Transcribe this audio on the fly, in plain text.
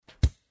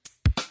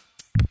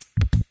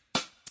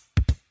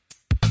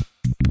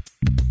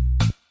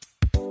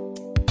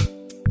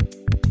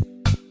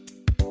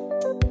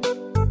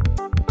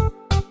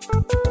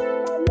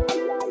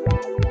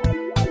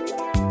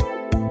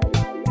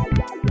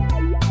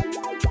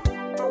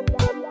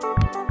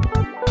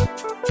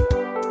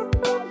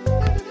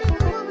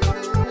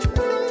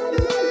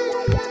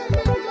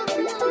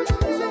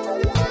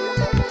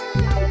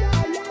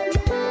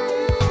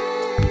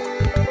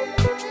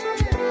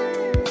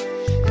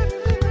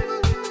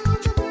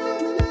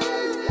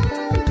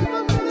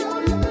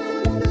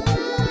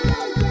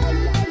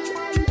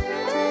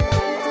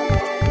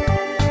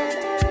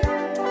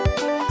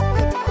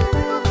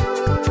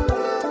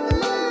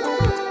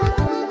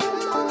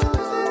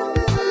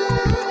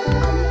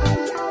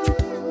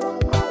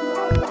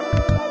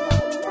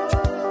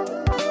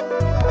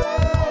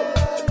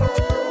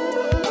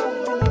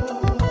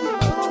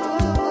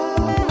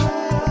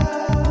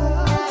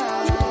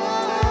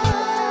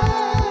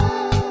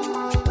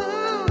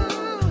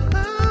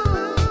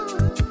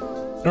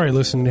All right,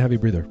 listen, heavy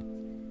breather.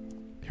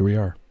 Here we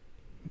are.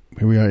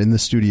 Here we are in the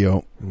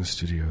studio. In the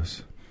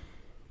studios.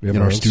 We have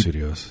our own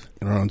studios.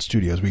 In our own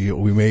studios.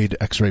 We made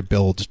X-Ray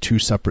build 2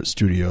 separate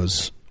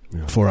studios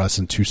for us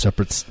in 2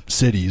 separate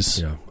cities.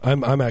 Yeah.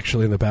 I'm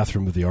actually in the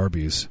bathroom of the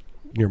Arby's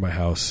near my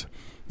house.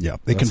 Yeah,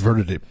 they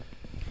converted it.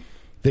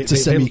 It's a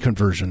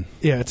semi-conversion.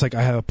 Yeah, it's like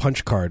I have a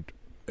punch card,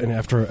 and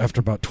after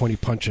about 20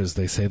 punches,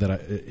 they say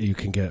that you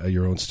can get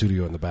your own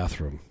studio in the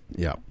bathroom.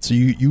 Yeah. So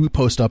you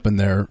post up in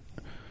there.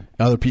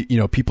 Other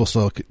people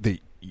still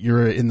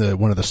you're in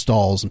one of the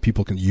stalls, and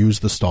people can use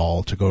the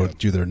stall to go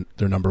do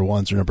their number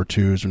 1s or number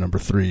 2s or number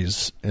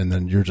 3s, and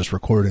then you're just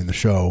recording the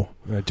show.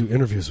 And I do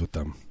interviews with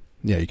them.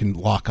 Yeah, you can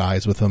lock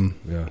eyes with them.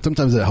 Yeah.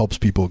 Sometimes it helps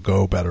people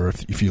go better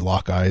if you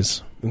lock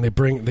eyes. And they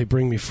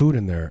bring me food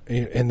in there,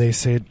 and they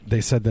said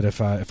that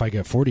if I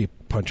get 40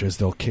 punches,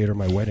 they'll cater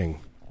my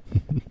wedding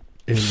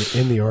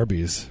in the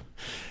Arby's.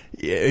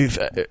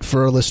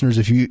 For our listeners,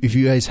 if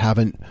you guys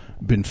haven't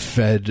been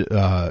fed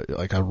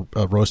like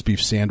a roast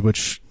beef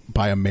sandwich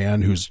by a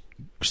man who's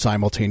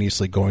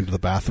simultaneously going to the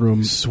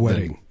bathroom,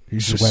 sweating.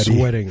 He's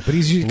sweating, but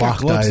he's got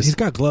gloves. He's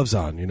got gloves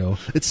on.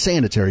 It's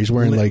sanitary. He's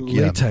wearing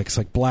latex,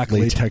 like black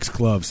latex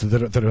gloves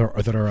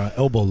that are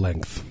elbow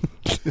length,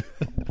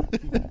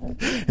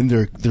 and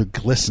they're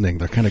glistening.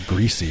 They're kind of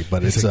greasy,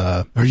 but it's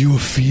like, are you a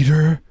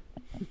feeder?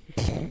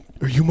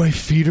 Are you my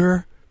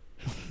feeder,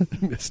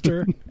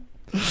 Mister?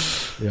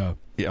 Yeah.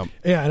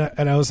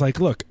 And I was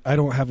like, look, I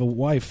don't have a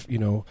wife,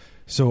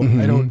 so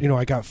I don't,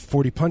 I got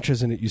 40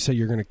 punches in it. You say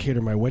you're going to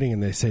cater my wedding,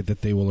 and they say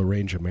that they will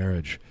arrange a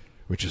marriage,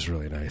 which is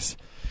really nice.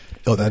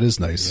 Oh, that is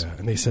nice. Yeah,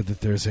 and they said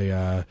that there's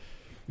a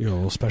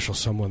little special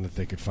someone that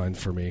they could find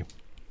for me.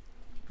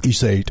 You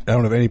say, I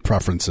don't have any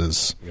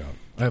preferences. Yeah,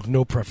 I have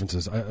no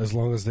preferences as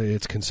long as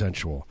it's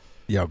consensual.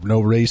 Yeah,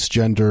 no race,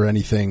 gender,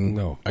 anything.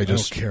 No, I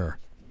don't care.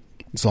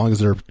 As long as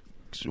they're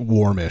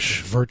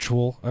warmish.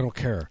 Virtual, I don't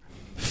care.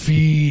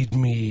 Feed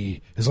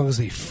me. As long as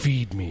they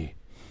feed me.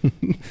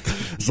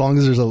 As long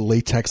as there's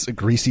a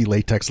greasy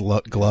latex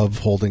glove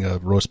holding a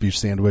roast beef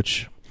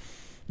sandwich,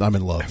 I'm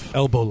in love.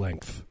 Elbow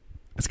length.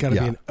 It's got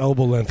to be an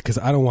elbow length because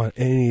I don't want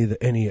any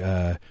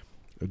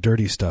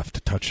dirty stuff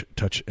to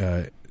touch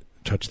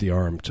the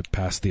arm to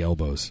pass the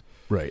elbows.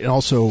 Right, and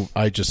also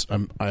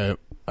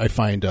I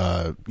find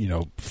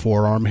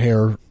forearm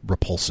hair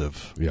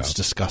repulsive. Yeah. It's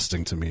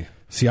disgusting to me.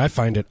 See, I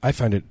find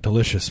it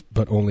delicious,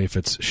 but only if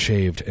it's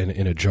shaved and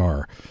in a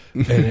jar,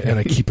 and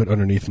I keep it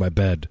underneath my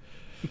bed.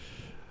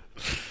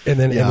 And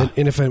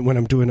then when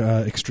I'm doing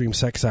extreme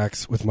sex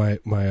acts with my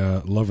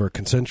lover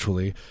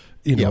consensually,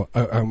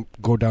 I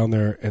go down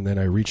there and then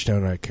I reach down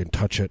and I can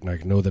touch it and I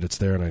know that it's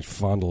there and I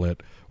fondle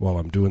it while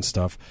I'm doing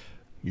stuff.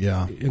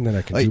 Yeah, and then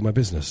I can do my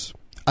business.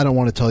 I don't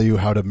want to tell you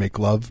how to make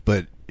love,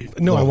 but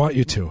no, I want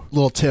you to.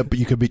 Little tip, but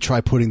you could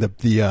try putting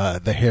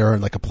the hair in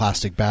like a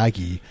plastic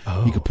baggie.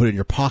 Oh. You could put it in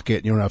your pocket.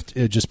 And you don't have to.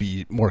 It'd just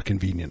be more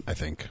convenient, I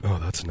think. Oh,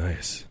 that's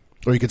nice.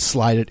 Or you could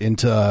slide it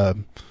into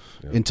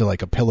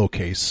like a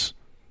pillowcase,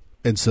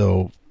 and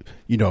so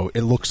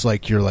it looks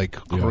like you're like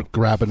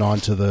grabbing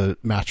onto the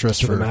mattress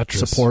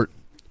support,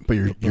 but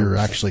you're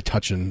actually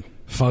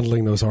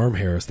fondling those arm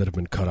hairs that have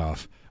been cut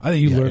off. I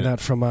think you learned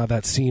that from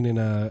that scene in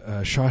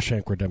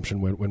Shawshank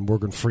Redemption when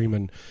Morgan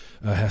Freeman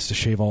has to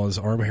shave all his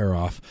arm hair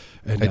off,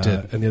 and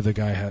and the other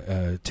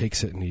guy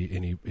takes it and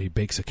he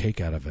bakes a cake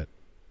out of it.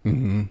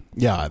 Mm-hmm.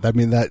 Yeah, I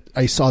mean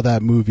I saw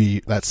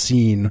that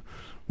scene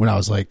when I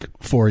was like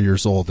 4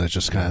 years old, and it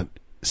just kind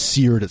of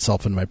seared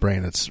itself in my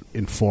brain. It's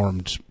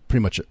informed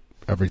pretty much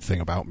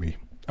everything about me.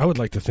 I would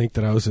like to think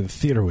that I was in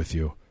theater with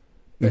you.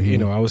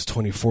 Mm-hmm. I was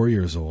 24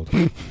 years old,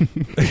 and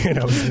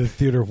I was in the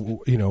theater,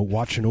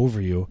 watching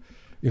over you.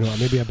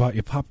 Maybe I bought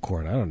you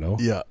popcorn. I don't know.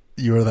 Yeah,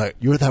 you were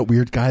that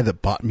weird guy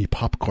that bought me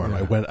popcorn.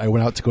 Yeah. I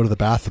went out to go to the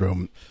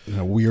bathroom, and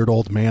a weird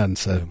old man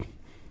said,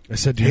 "I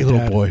said, hey,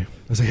 little boy."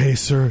 I was like, "Hey,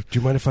 sir, do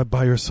you mind if I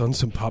buy your son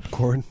some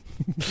popcorn?"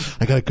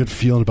 I got a good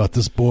feeling about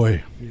this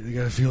boy. You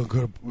got to feel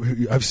good.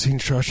 I've seen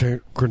Shawshank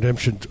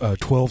Redemption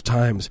 12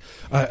 times.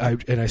 I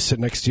sit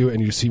next to you,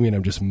 and you see me, and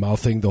I'm just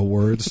mouthing the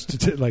words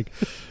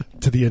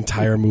to the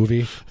entire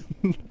movie.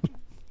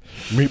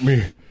 Meet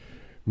me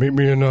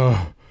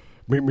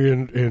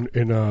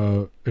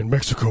in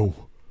Mexico.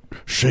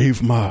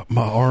 Shave my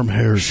arm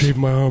hairs. Shave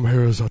my arm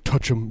hairs. I'll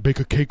touch them. Bake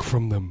a cake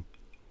from them.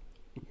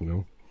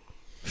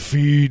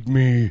 Feed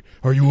me.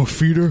 Are you a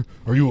feeder?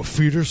 Are you a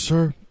feeder,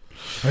 sir?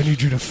 I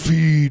need you to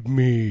feed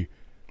me.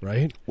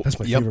 Right? That's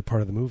my favorite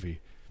part of the movie.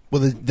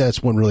 Well,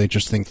 that's one really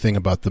interesting thing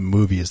about the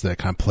movie is that it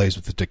kind of plays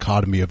with the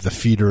dichotomy of the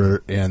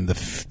feeder and the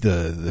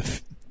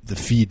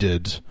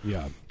feeded.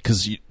 Yeah.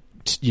 Because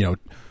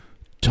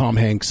Tom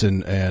Hanks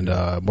and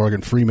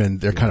Morgan Freeman,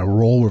 they're kind of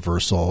role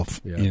reversal.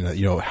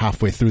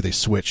 Halfway through they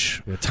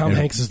switch. Yeah, Tom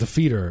Hanks is the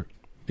feeder.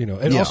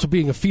 And also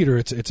being a feeder,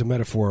 it's a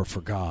metaphor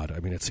for God. I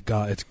mean, it's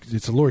God.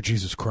 It's the Lord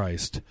Jesus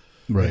Christ,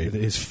 right?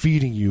 That is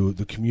feeding you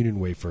the communion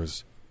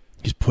wafers.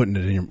 He's putting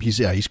it in your.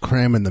 He's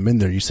cramming them in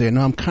there. You say, "No,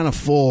 I'm kind of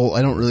full.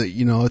 I don't really,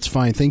 it's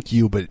fine, thank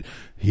you." But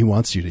he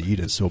wants you to eat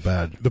it so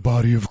bad. The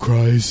body of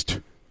Christ.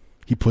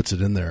 He puts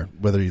it in there,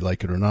 whether you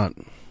like it or not.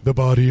 The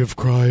body of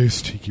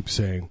Christ, he keeps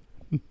saying,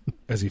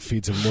 as he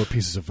feeds him more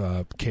pieces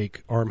of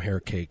cake, arm hair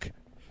cake.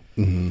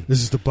 Mm-hmm.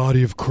 This is the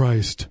body of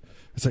Christ.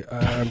 It's like,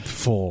 I'm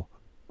full.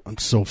 I'm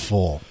so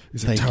full.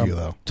 He's like, Thank you,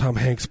 though. Tom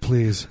Hanks,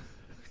 please.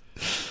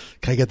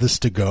 Can I get this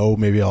to go?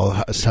 Maybe I'll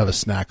have a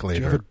snack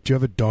later. Do you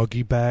have a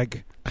doggy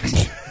bag?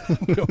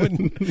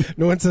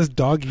 no one says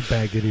doggy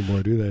bag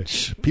anymore, do they?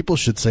 People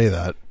should say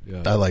that.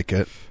 Yeah. I like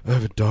it. I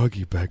have a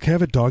doggy bag. Can I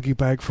have a doggy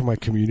bag for my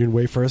communion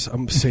wafers?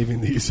 I'm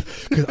saving these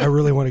because I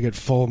really want to get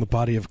full in the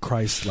body of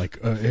Christ like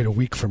in a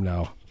week from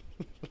now.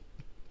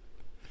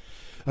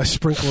 I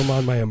sprinkle them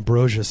on my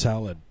ambrosia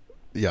salad.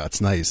 Yeah,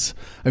 it's nice.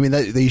 I mean,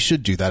 they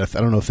should do that. I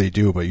don't know if they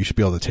do, but you should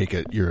be able to take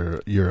it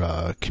your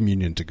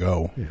communion to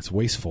go. Yeah, it's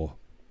wasteful.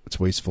 It's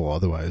wasteful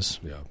otherwise.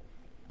 Yeah,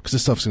 because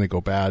this stuff's going to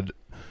go bad.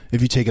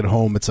 If you take it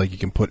home, it's like you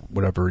can put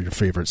whatever your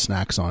favorite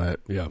snacks on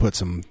it. Yeah, put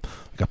some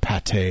like a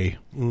pate,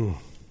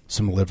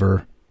 some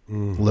liver,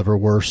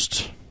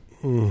 liverwurst.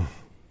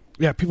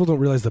 Yeah, people don't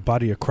realize the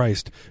body of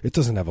Christ. It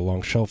doesn't have a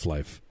long shelf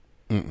life.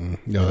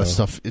 No, that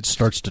stuff it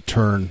starts to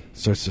turn.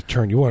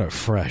 You want it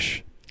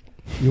fresh.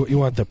 You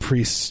want the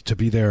priests to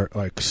be there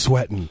like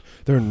sweating.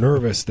 They're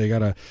nervous. They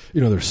gotta,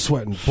 they're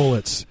sweating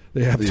bullets.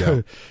 They have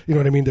to, you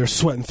know what I mean? They're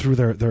sweating through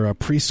their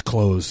priest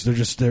clothes.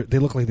 They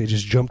look like they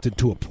just jumped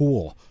into a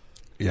pool.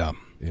 Yeah.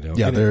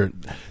 Yeah,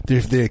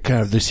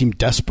 they seem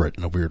desperate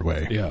in a weird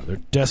way. Yeah,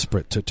 they're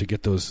desperate to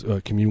get those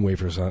communion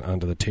wafers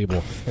onto the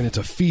table, and it's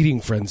a feeding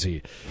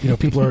frenzy.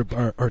 People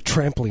are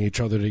trampling each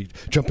other,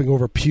 jumping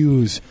over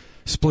pews,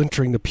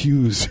 splintering the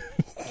pews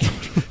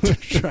to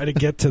try to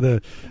get to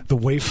the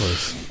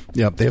wafers.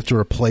 Yeah, they have to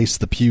replace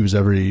the pews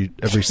every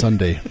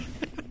Sunday.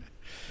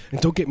 And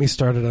don't get me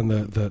started on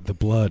the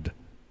blood.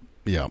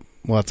 Yeah,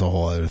 well, that's a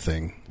whole other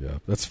thing. Yeah,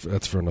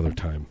 that's for another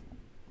time.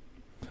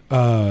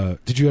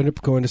 Did you end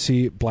up going to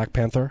see Black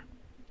Panther?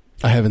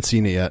 I haven't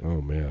seen it yet. Oh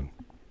man,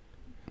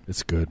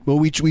 it's good. Well,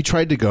 we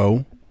tried to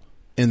go,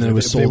 and then it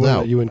was sold they won't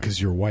out. let you in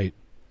because you're white.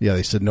 Yeah,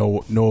 they said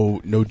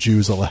no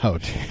Jews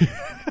allowed.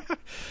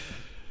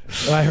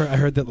 I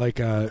heard that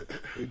like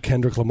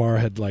Kendrick Lamar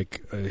had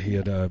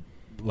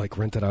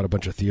rented out a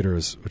bunch of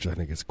theaters, which I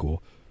think is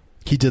cool.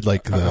 He did a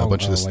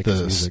bunch of his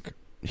music.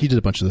 He did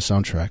a bunch of the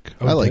soundtrack.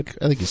 Oh, I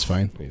think he's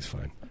fine. He's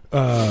fine.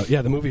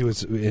 Yeah, the movie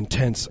was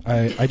intense.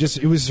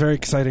 It was very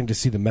exciting to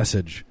see the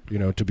message,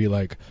 to be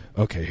like,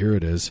 okay, here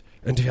it is.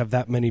 And to have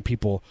that many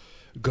people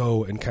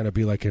go and kind of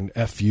be like an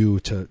FU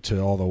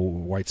to all the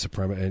white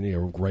supremacy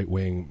and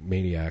right-wing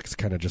maniacs,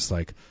 kind of just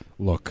like,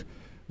 look,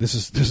 this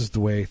is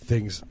the way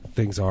things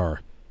are.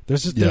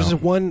 There's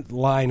one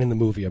line in the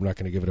movie, I'm not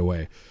going to give it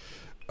away.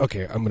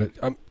 Okay,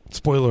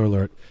 spoiler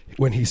alert.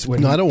 I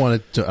don't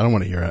want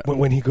to hear it.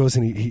 When he goes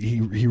and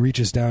he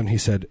reaches down, he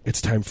said,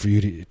 "It's time for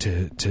you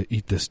to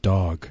eat this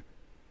dog."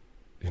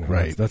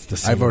 Right. That's the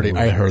scene.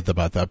 I heard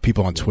about that.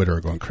 People on Twitter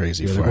are going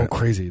crazy. Yeah, they're going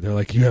crazy. They're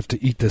like, "You have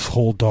to eat this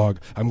whole dog.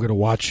 I'm going to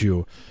watch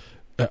you.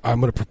 I'm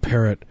going to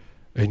prepare it,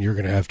 and you're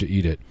going to have to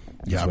eat it."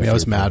 Yeah, I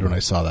was mad when I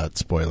saw that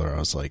spoiler. I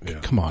was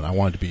like, "Come on! I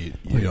wanted to be.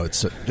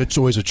 It's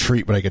always a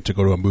treat when I get to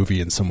go to a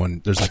movie and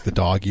there's like the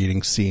dog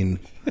eating scene."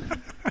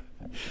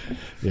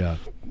 Yeah.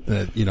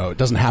 It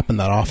doesn't happen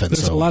that often.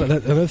 There's a lot of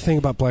that. Another thing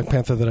about Black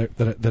Panther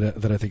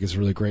that I think is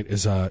really great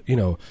is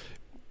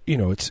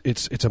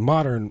it's a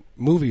modern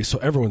movie, so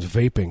everyone's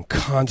vaping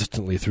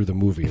constantly through the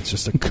movie. It's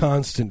just a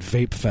constant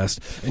vape fest,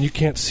 and you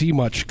can't see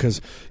much because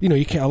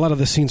you can't. A lot of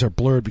the scenes are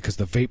blurred because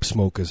the vape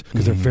smoke is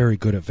because they're very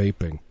good at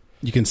vaping.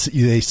 You can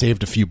see they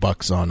saved a few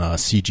bucks on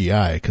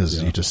CGI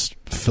because you just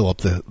fill up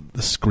the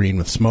screen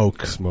with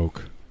smoke.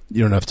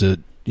 You don't have to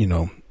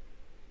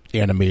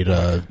animate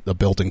a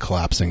building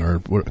collapsing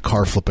or a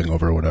car flipping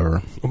over or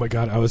whatever. Oh my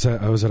god, I was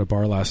at a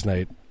bar last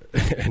night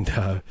and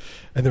I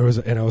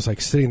was like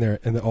sitting there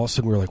and then all of a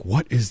sudden we were like,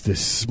 what is this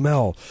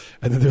smell?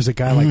 And then there's a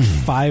guy like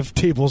 5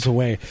 tables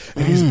away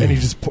and he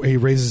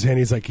raises his hand,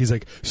 he's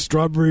like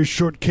strawberry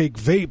shortcake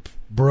vape,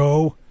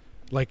 bro.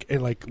 Like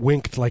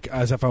winked like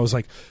as if I was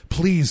like,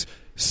 please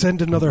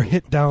send another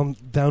hit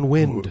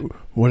downwind.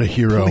 What a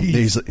hero.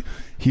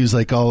 He was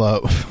like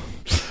all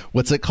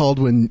what's it called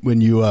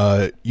when you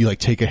like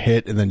take a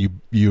hit and then you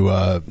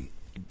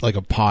like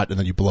a pot and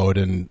then you blow it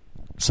in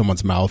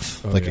someone's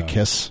mouth a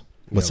kiss?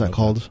 What's that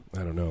called? I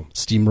don't know.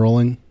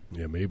 Steamrolling?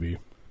 Yeah, maybe.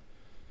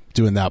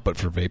 Doing that, but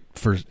for vape,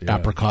 for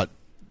apricot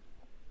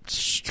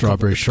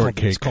strawberry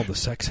shortcake. It's called the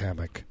sex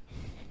hammock.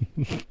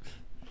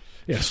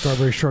 Yeah,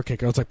 strawberry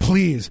shortcake. I was like,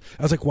 please.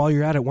 I was like, while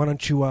you're at it, why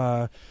don't you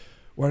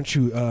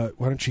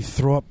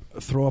throw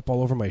up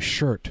all over my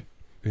shirt?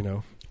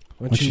 Why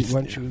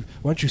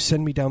don't you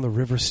send me down the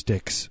river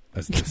Styx,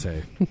 as they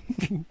say?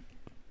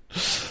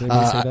 Does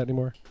anybody say that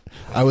anymore?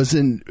 I was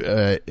in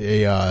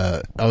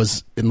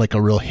like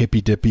a real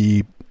hippy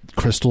dippy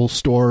crystal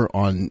store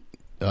on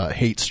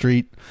Haight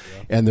Street,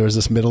 and there was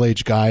this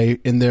middle-aged guy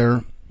in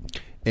there,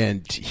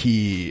 and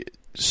he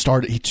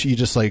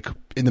just like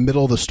in the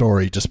middle of the store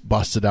he just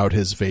busted out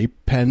his vape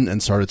pen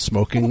and started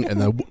smoking,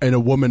 and a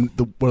woman,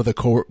 one of the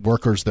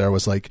co-workers there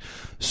was like,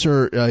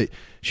 "Sir,"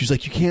 she was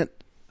like, "You can't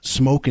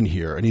smoke in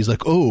here. And he's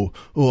like, oh,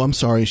 I'm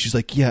sorry. And she's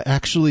like, yeah,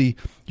 actually,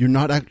 you're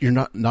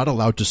not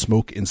allowed to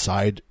smoke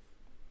inside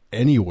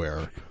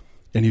anywhere.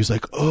 And he was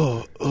like,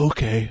 oh,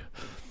 okay.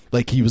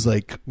 Like he was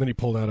like. Then he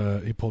pulled out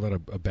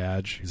a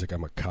badge. He's like,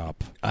 I'm a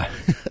cop. I'm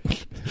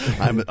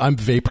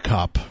vape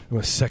cop. I'm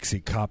a sexy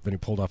cop. Then he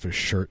pulled off his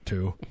shirt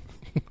too.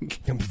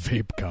 I'm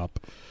vape cop.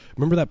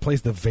 Remember that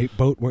place, the vape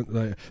boat?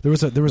 There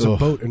was a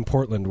boat in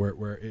Portland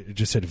where it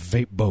just said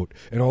vape boat,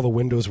 and all the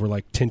windows were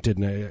like tinted,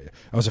 and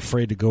I was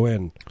afraid to go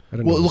in. I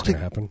didn't know what was going to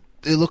happen.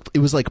 It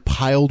was like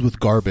piled with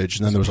garbage,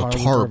 and then there was a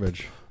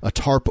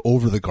tarp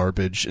over the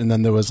garbage, and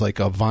then there was like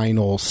a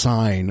vinyl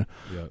sign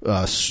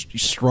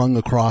strung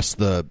across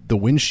the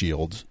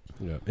windshield.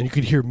 Yeah, and you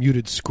could hear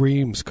muted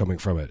screams coming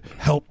from it.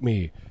 Help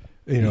me,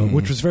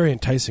 which was very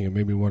enticing. It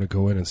made me want to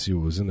go in and see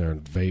what was in there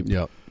and vape.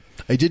 Yeah,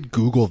 I did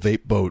Google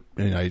vape boat,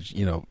 and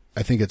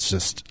I think it's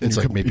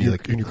like maybe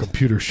like and your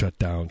computer shut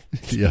down.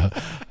 Yeah,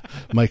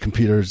 my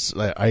computer's.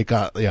 I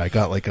got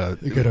like a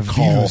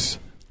call.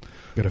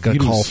 Got a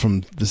call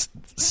from the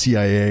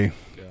CIA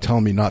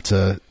telling me not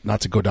to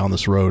go down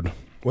this road.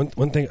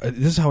 One thing.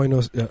 This is how I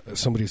know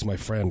somebody's my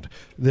friend.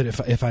 That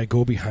if I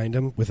go behind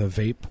them with a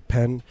vape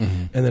pen,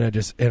 and then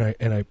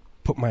I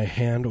put my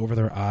hand over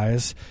their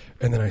eyes,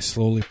 and then I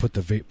slowly put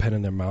the vape pen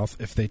in their mouth.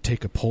 If they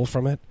take a pull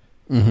from it,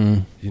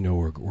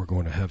 we're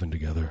going to heaven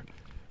together.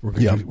 We're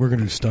gonna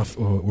do stuff.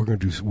 We're gonna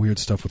do weird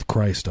stuff with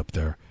Christ up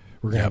there.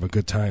 We're gonna have a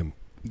good time.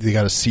 They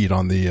got a seat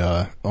on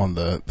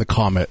the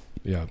Comet.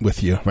 Yeah,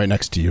 with you, right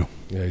next to you.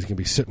 Yeah, he's gonna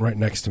be sitting right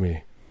next to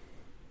me.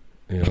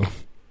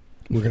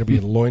 We're gonna be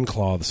in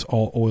loincloths,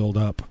 all oiled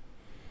up,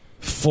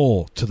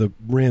 full to the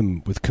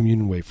rim with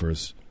communion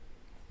wafers.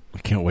 I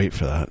can't wait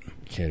for that.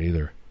 Can't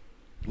either.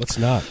 Let's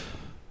not.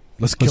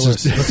 Let's kill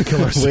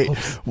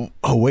ourselves.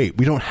 Wait,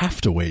 we don't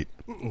have to wait.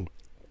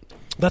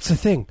 That's the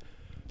thing.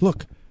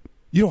 Look,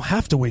 you don't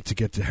have to wait to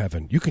get to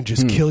heaven. You can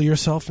just kill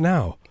yourself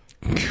now.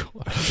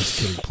 Just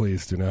kidding.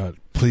 Please do not.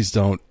 Please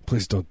don't.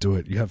 Please don't do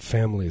it. You have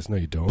families. No,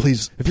 you don't.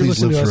 Please, if you're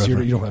listening live to us,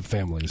 forever. you don't have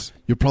families.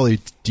 You're probably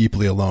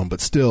deeply alone,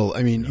 but still,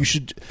 I mean, you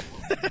should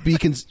be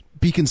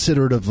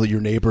considerate of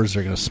your neighbors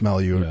are going to smell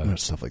you and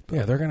stuff like that.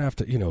 Yeah, they're going to have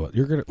to. You know what?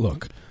 You're going to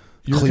look.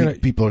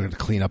 People are going to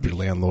clean up your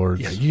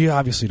landlords. Yeah, you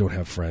obviously don't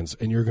have friends,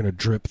 and you're going to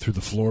drip through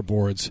the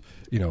floorboards.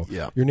 Your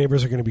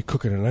neighbors are going to be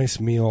cooking a nice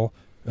meal,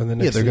 and then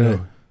next they're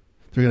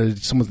going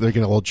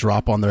to all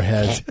drop on their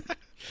head.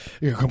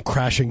 You're going to come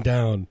crashing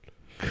down.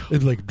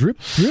 It's like drip,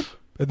 drip,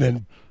 and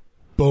then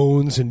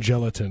bones and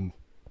gelatin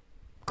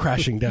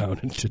crashing down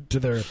into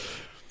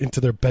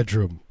their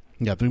bedroom.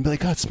 Yeah, they're going to be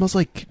like, God, it smells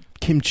like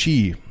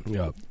kimchi.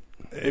 Yeah.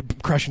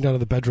 Crashing down to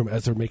the bedroom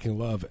as they're making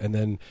love, and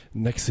then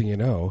next thing you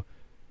know,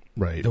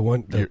 right,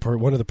 one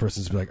of the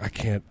persons will be like, I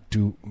can't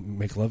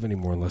make love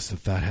anymore unless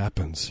that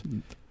happens.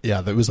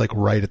 Yeah, that was like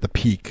right at the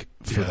peak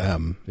for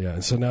them. Yeah,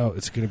 and so now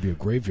it's going to be a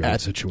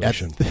graveyard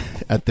situation.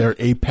 At their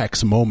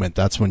apex moment,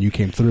 that's when you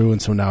came through,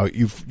 and so now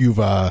you've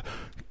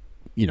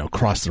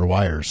crossed their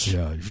wires.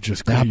 Yeah, you've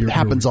just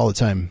happens all the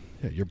time.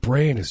 Yeah, your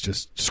brain is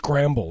just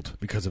scrambled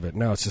because of it.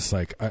 Now it's just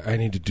like I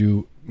need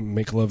to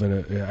make love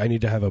I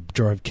need to have a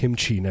jar of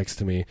kimchi next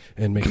to me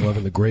and make love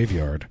in the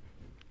graveyard.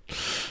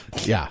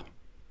 Yeah.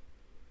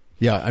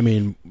 Yeah, I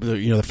mean,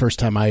 the first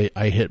time I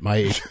hit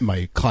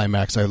my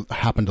climax, I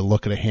happened to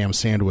look at a ham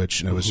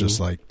sandwich, and it was just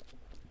like,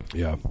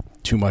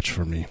 too much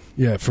for me.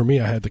 Yeah, for me,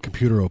 I had the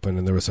computer open,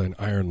 and there was an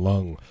iron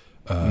lung,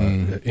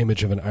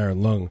 image of an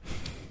iron lung.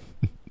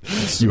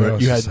 You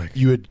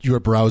were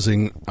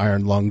browsing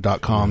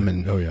ironlung.com,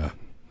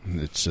 and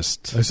it's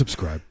just I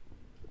subscribe.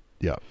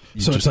 Yeah.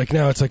 So it's like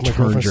my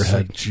girlfriend's your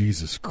head. Like,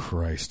 Jesus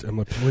Christ! I'm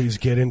like, please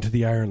get into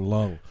the iron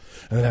lung,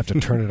 and then I have to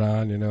turn it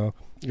on.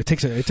 It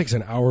takes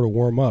an hour to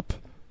warm up.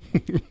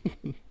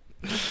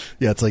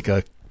 Yeah, it's like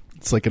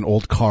an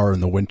old car in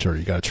the winter.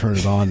 You got to turn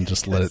it on and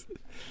just let it.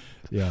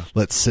 Yeah,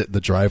 let it sit in the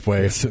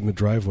driveway. Sit in the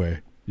driveway.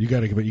 You got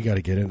to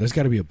get in. There's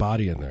got to be a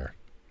body in there.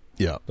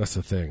 Yeah, that's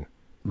the thing.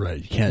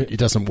 Right. You can't. It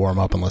doesn't warm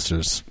up unless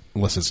it's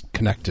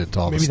connected to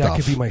all the stuff. Maybe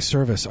that could be my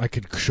service. I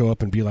could show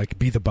up and be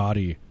the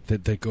body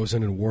that goes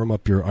in and warm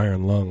up your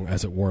iron lung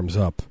as it warms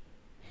up.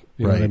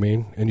 You know what I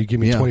mean? And you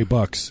give me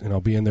 $20, and I'll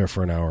be in there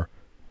for an hour.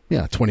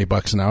 Yeah,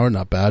 $20 an hour,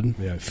 not bad.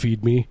 Yeah,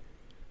 feed me.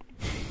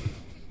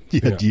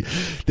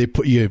 They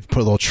put a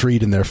little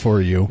treat in there for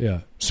you.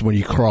 Yeah. So when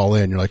you crawl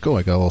in, you're like, oh,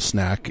 I got a little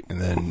snack,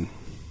 and then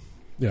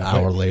an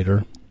hour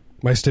later.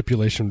 My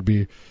stipulation would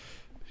be,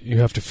 you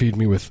have to feed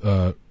me with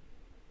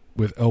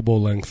elbow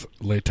length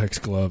latex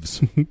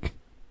gloves.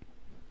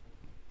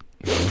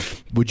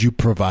 Would you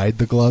provide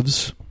the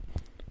gloves?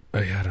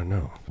 I don't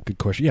know. Good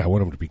question. Yeah, I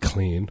want them to be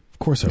clean. Of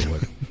course I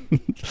would.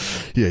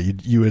 Yeah,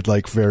 you would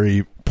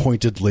very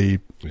pointedly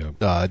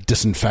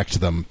disinfect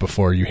them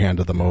before you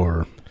handed them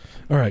over.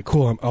 All right,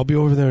 cool. I'll be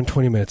over there in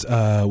 20 minutes.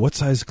 What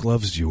size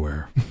gloves do you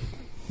wear?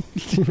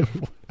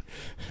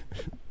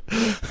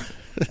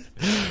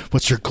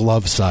 What's your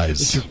glove size?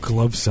 What's your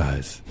glove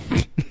size?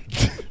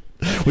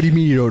 What do you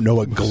mean you don't know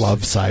what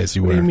glove size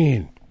you wear? What do you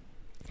mean?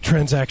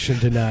 Transaction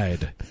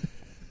denied.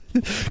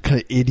 What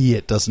kind of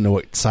idiot doesn't know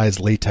what size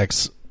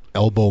latex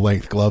elbow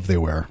length glove they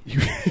wear.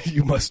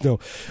 You must know.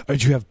 Do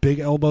you have big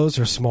elbows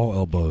or small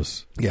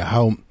elbows? Yeah,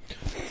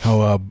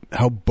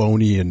 how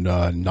bony and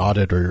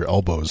knotted are your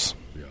elbows?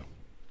 Yeah,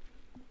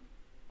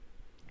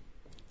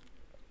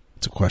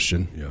 it's a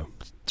question. yeah.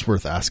 It's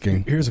worth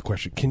asking. Here's a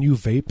question: can you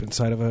vape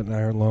inside of an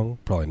iron lung?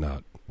 Probably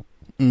not.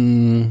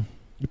 You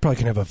probably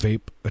can have a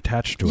vape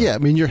attached to it. Yeah, I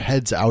mean, your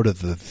head's out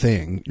of the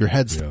thing. Your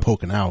head's Yeah.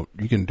 poking out.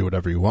 You can do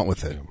whatever you want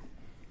with it.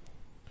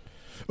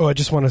 Oh, I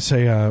just want to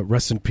say,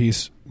 rest in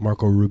peace,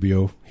 Marco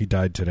Rubio. He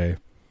died today.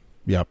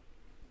 Yep.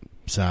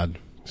 Sad.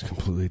 He's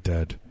completely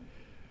dead.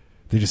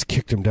 They just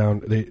kicked him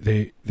down.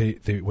 They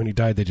when he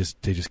died, they just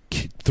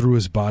threw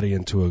his body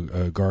into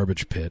a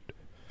garbage pit.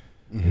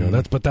 Mm-hmm. You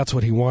know, that's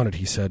what he wanted.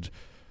 He said,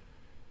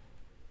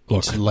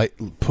 "Look,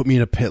 Put me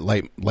in a pit.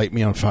 Light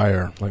me on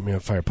fire. light me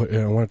on fire.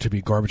 I want it to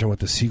be garbage. I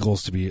want the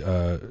seagulls to be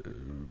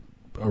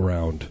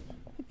around.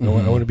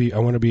 Mm-hmm. I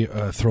want to be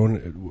thrown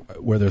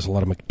where there's a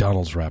lot of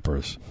McDonald's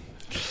wrappers.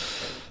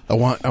 I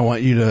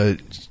want you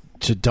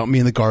to dump me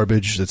in the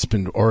garbage that's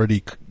been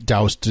already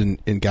doused in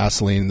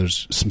gasoline.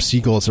 There's some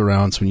seagulls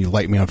around, so when you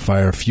light me on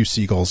fire, a few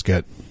seagulls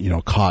get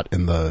caught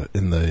in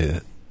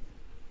the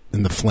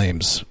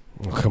flames."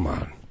 Oh, come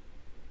on,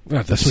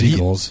 not the That's what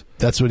seagulls.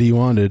 That's what he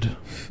wanted.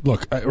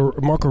 Look,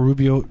 Marco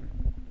Rubio,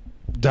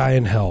 die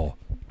in hell.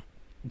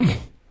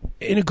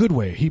 In a good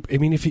way.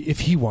 If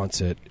he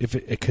wants it,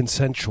 a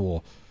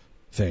consensual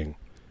thing.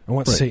 I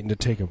want Right. Satan to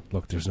take him.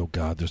 Look, there's no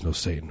God, there's no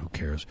Satan. Who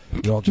cares?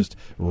 We all just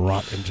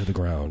rot into the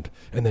ground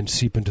and then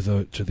seep into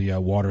the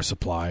water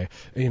supply,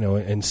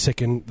 and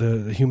sicken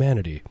the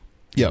humanity.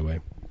 Yeah.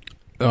 Anyway.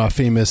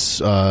 Famous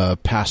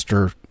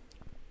pastor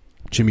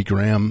Jimmy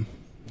Graham.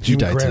 He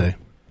died today.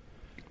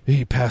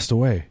 He passed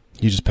away.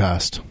 He just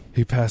passed.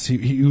 He passed.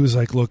 He was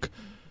like, look,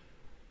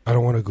 I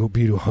don't want to go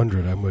be to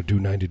 100. I'm going to do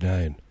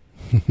 99.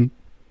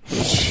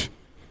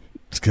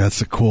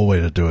 That's a cool way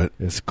to do it.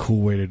 It's a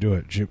cool way to do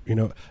it.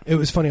 It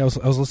was funny. I was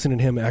listening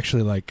to him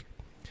actually. Like,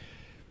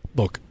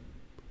 look,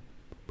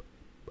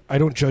 I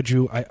don't judge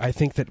you. I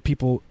think that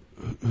people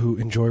who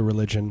enjoy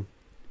religion,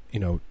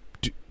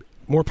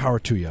 more power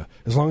to you.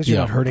 As long as you're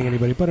Yeah. not hurting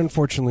anybody. But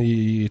unfortunately,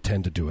 you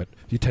tend to do it.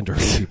 You tend to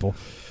hurt people.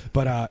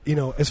 But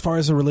as far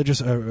as a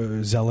religious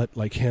zealot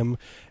like him,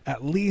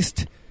 at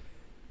least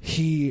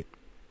he,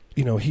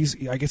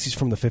 I guess he's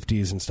from the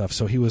 50s and stuff.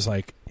 So he was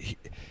like,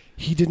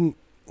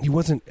 he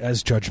wasn't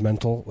as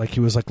judgmental. Like, he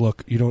was like,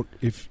 look, you don't,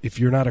 if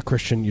you're not a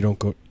Christian, you don't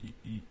go,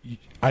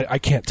 I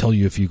can't tell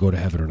you if you go to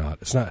heaven or not.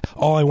 It's not,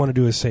 all I want to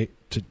do is to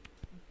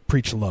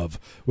preach love,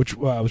 which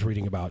I was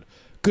reading about.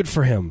 Good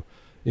for him.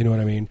 You know what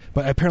I mean?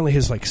 But apparently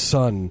his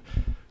son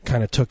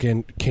kind of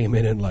came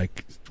in and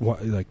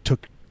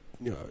took,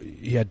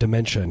 he had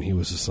dementia and he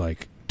was just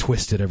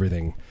twisted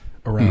everything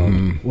around.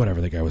 Mm-hmm.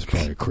 Whatever, the guy was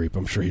probably a creep.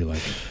 I'm sure he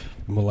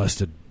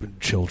molested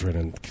children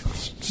and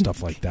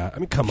stuff like that. I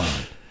mean, come on.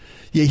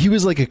 Yeah, he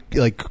was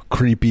like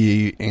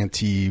creepy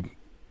anti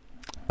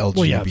LGBT.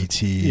 Well,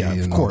 yeah,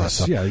 and of all that course.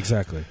 stuff. Yeah,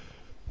 exactly.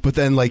 But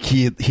then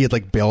he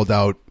had bailed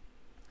out.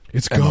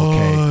 It's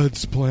MLK.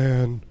 God's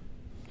plan.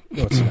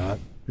 No, it's not.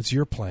 It's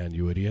your plan,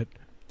 you idiot.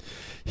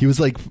 He was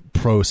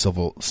pro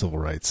civil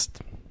rights.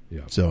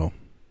 Yeah. So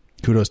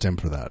kudos to him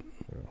for that.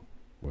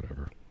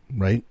 Whatever.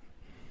 Right?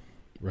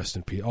 Rest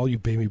in peace. All you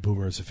baby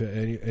boomers, if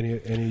any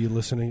of you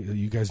listening,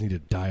 you guys need to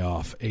die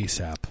off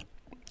ASAP.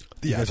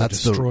 You guys are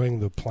destroying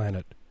the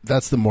planet.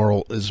 That's the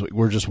moral. Is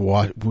we're just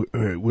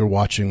we're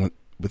watching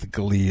with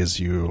glee as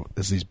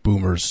these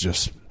boomers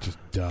just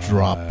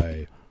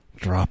die.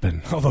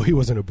 dropping. Although he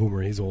wasn't a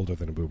boomer, he's older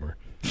than a boomer.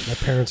 My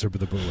parents are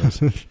the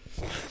boomers.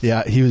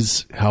 Yeah, he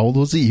was. How old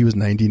was he? He was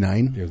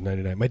 99. He was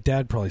 99. My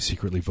dad probably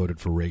secretly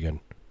voted for Reagan.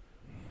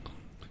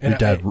 And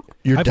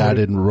your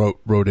dad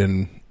wrote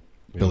in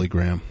Billy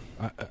Graham.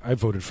 I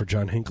voted for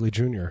John Hinckley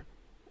Jr.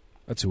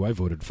 That's who I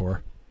voted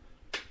for.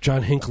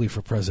 John Hinckley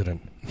for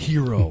president.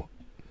 Hero.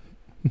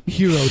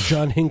 Hero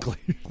John Hinckley.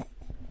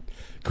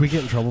 Can we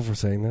get in trouble for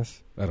saying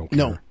this? I don't care.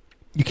 No,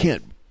 you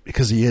can't,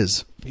 because he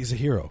is. He's a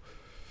hero.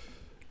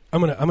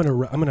 I'm gonna.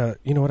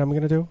 You know what I'm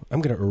gonna do?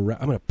 I'm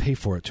gonna pay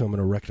for it too. I'm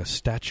gonna erect a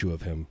statue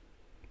of him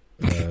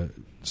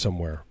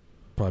somewhere,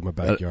 probably my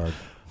backyard.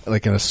 I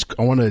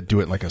want to do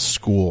it like a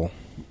school.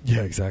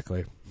 Yeah,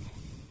 exactly.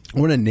 I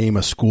want to name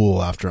a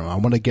school after him. I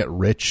want to get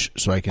rich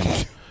so I can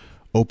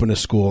open a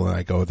school, and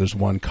I go, there's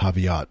one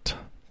caveat.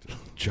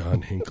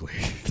 John Hinckley.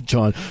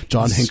 John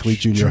Hinckley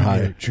Junior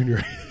High.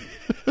 Junior.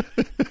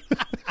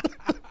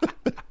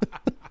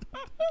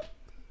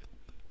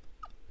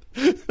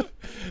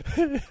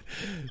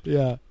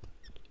 Yeah.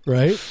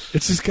 Right?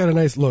 It's just got a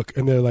nice look.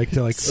 And they're like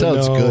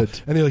Sounds no.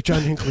 good. And they're like,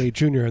 John Hinckley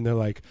Jr. And they're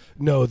like,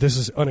 no, this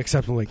is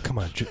unacceptable. Like, come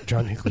on,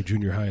 John Hinckley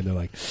Junior High. And they're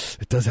like,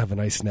 it does have a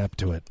nice snap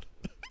to it.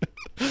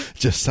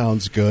 Just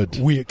sounds good.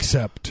 We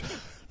accept.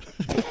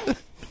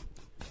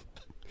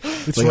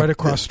 It's like right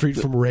across street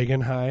from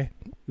Reagan High.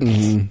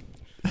 Mm-hmm.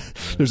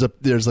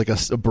 There's like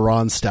a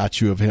bronze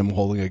statue of him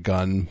holding a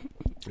gun.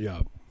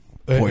 Yeah.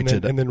 And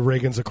then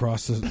Reagan's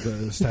across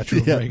the statue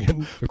of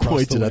Reagan.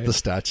 Pointed at the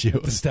statue.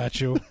 The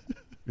statue.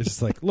 It's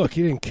just like, look,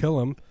 he didn't kill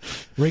him.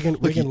 Reagan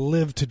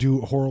lived to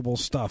do horrible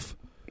stuff.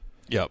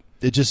 Yep.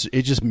 It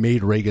just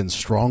made Reagan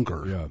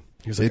stronger. Yeah.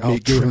 He was like,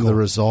 it gave him the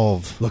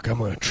resolve. Look, I'm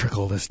going to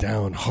trickle this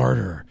down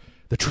harder.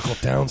 The trickle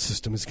down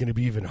system is going to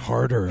be even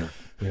harder,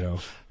 you know.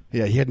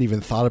 Yeah, he hadn't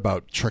even thought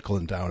about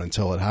trickling down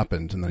until it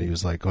happened, and then he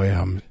was like, "Oh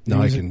yeah,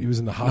 he was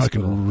in the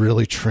hospital. I can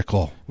really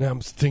trickle. Now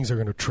things are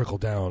going to trickle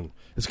down.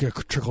 It's going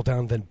to trickle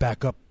down, then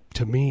back up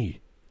to me."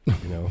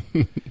 You know,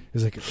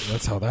 he's like,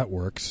 "That's how that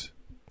works,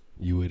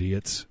 you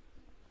idiots."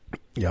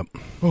 Yep.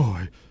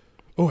 I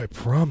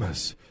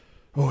promise.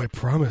 I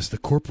promise. The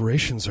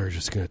corporations are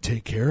just going to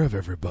take care of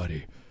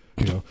everybody.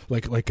 You know,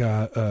 like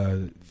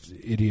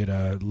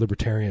idiot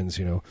libertarians.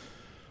 You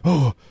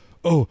know,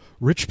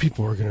 rich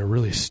people are going to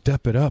really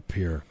step it up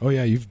here. Oh,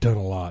 yeah, you've done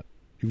a lot.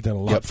 You've done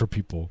a lot for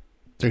people.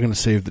 They're going to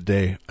save the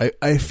day.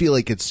 I feel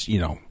like it's,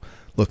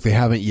 look, they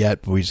haven't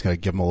yet, but we just got to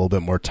give them a little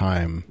bit more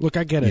time. Look,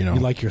 I get it. You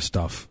like your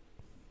stuff.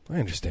 I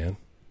understand.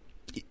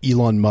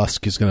 Elon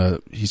Musk he's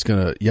shooting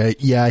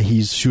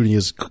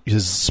his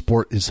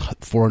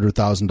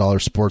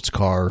 $400,000 sports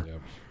car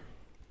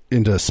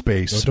into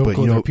space. No, don't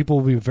go there. People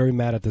will be very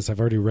mad at this. I've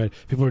already read.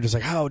 People are just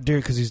like, how dare,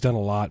 because he's done a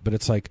lot. But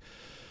it's like,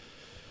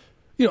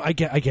 I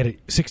get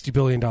it. $60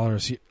 billion.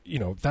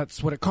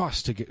 That's what it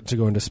costs to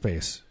go into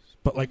space.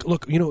 But like,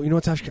 look,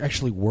 what's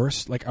actually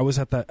worse? Like, I was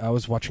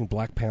watching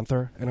Black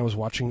Panther, and I was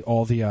watching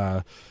all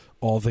the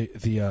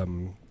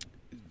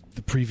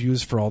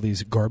previews for all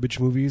these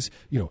garbage movies.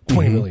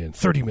 20 million,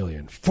 30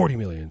 million, 40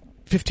 million,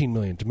 15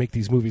 million to make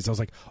these movies. I was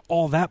like,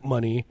 all that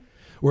money.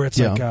 Where it's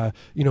like,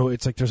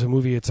 it's like there's a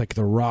movie. It's like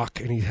The Rock,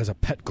 and he has a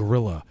pet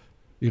gorilla.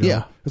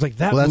 Yeah, it's like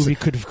that movie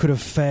could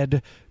have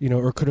fed,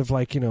 or could have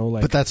like.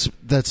 But that's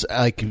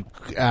like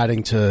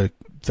adding to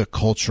the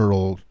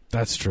cultural.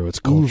 That's true. It's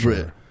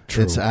culture.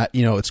 True. It's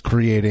it's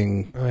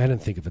creating. I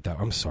didn't think of it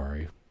that. I'm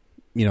sorry.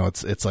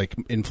 It's like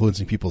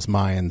influencing people's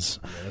minds.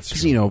 Yeah,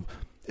 that's true.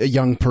 A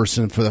young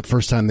person for the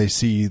first time they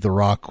see The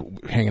Rock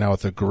hanging out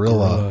with a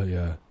gorilla.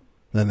 Yeah.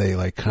 Then they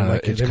like kind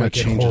of get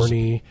changes.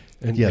 Horny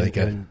and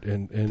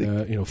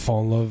they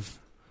fall in love.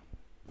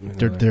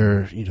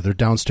 Their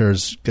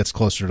downstairs gets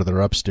closer to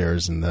their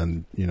upstairs, and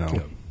then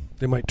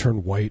they might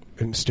turn white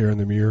and stare in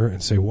the mirror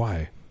and say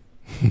why.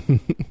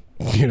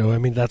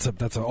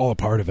 That's all a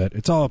part of it.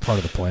 It's all a part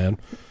of the plan.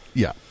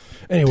 Yeah.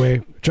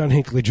 Anyway, John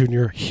Hinckley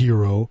Jr.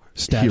 hero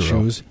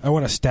statues. I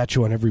want a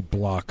statue on every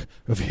block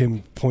of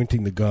him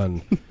pointing the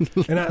gun.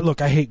 And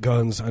I hate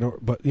guns. I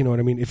don't. But you know what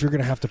I mean. If you're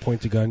going to have to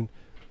point the gun,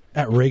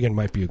 at Reagan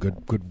might be a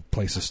good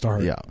place to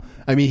start. Yeah,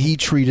 I mean he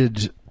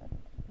treated.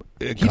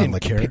 He didn't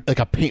care. Like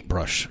a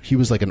paintbrush. He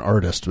was like an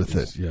artist with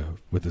it. Yeah,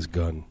 with his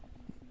gun.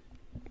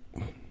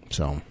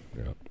 So.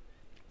 Yeah.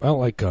 I don't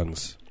like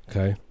guns,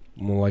 okay? I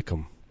don't like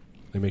them.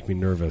 They make me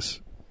nervous.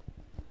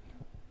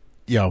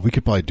 Yeah, we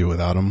could probably do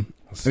without them.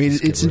 I mean,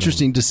 it's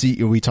interesting to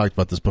see. We talked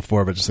about this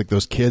before, but just like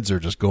those kids are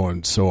just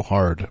going so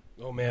hard.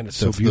 Oh man, it's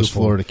so beautiful. Those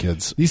Florida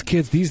kids. These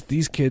kids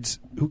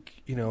who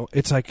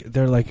it's like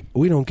they're like,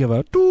 we don't give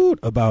a toot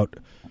about.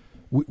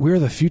 We're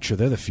the future.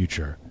 They're the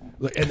future.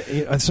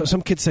 And so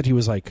some kid said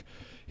he's like,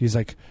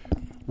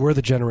 we're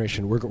the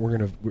generation.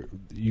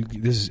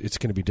 It's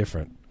gonna be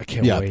different. I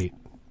can't wait.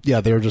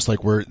 Yeah, they were just like,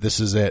 this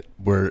is it.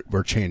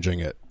 We're changing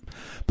it.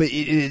 But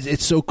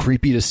it's so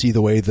creepy to see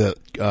the way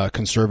that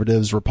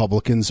conservatives,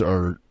 Republicans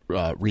are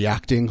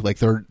reacting. Like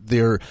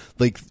they're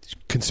like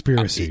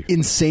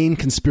insane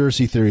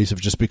conspiracy theories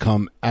have just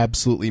become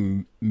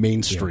absolutely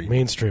mainstream. Yeah,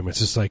 mainstream. It's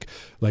just like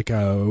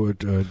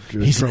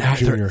he's Trump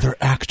Jr. They're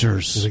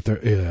actors. He's like,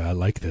 I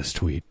like this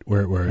tweet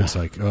where it's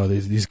like, oh,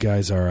 these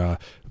guys are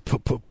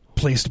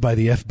placed by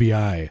the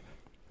FBI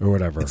or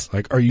whatever.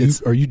 Are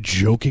you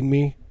joking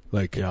me?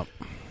 Like, yeah.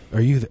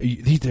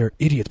 They're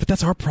idiots, but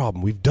that's our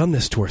problem. We've done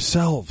this to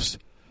ourselves.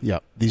 Yeah,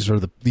 these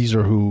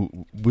are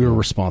who we're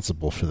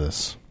responsible for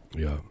this.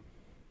 Yeah,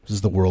 this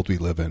is the world we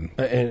live in.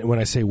 And when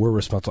I say we're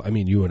responsible, I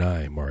mean you and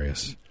I,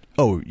 Marius.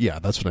 Oh yeah,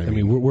 that's what I mean. I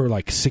mean we're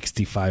like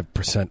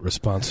 65%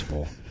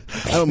 responsible.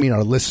 I don't mean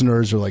our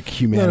listeners or like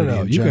humanity.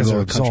 No. You guys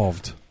are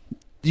absolved.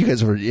 You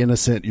guys are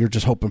innocent. You're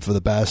just hoping for the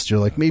best. You're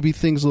like, maybe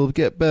things will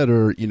get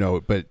better,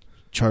 But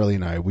Charlie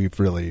and I, we've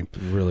really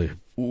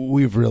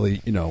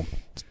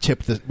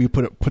tipped this. We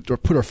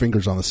put our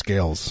fingers on the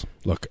scales.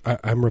 Look,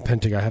 I'm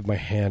repenting. I have my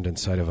hand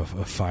inside of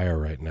a fire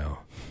right now.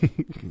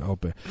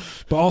 But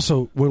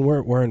also, when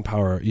we're in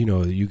power,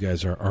 you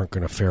guys aren't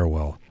going to fare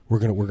well. We're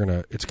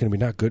gonna. It's going to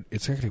be not good.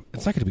 It's not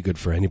going to be good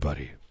for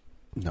anybody.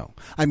 No,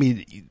 I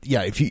mean,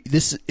 yeah. If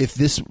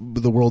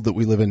the world that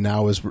we live in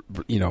now is,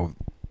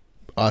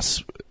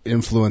 us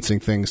influencing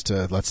things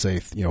to, let's say,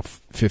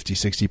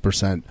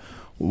 50-60%.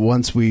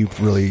 Once we've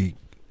really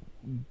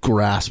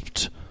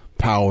grasped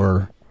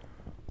power,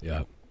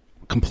 yeah,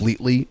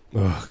 completely.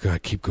 Oh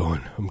God, keep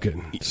going. I'm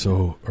getting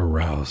so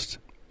aroused.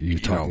 you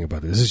talking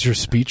about this? Is this your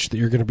speech that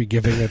you're going to be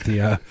giving at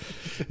the? I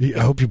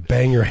hope you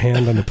bang your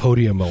hand on the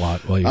podium a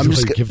lot while you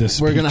give this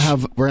speech. We're gonna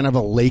have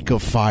a lake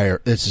of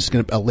fire. It's just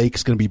a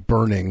lake's gonna be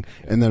burning,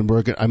 and then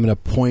I'm gonna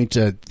point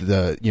at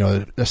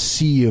a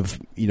sea of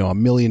a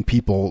million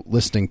people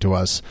listening to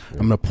us. Yeah.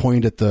 I'm gonna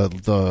point at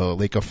the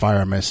lake of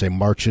fire. I'm gonna say,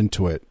 march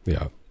into it.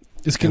 Yeah,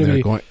 it's gonna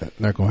be.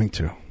 They're going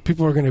to.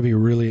 People are going to be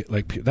really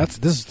like. This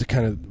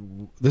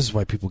is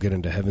why people get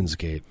into Heaven's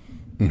Gate.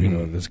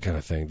 Mm-hmm. This kind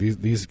of thing.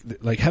 These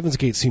like Heaven's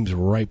Gate seems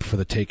ripe for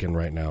the taking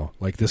right now.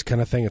 Like this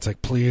kind of thing. It's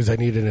like, please, I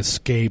need an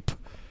escape.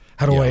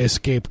 How do I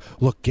escape?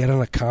 Look, get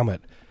on a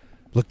comet.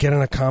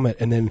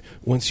 And then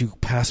once you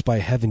pass by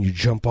heaven, you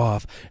jump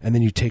off, and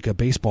then you take a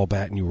baseball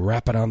bat and you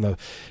wrap it on the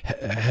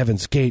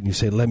Heaven's Gate, and you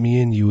say, "Let me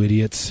in, you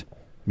idiots."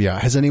 Yeah.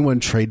 Has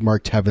anyone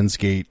trademarked Heaven's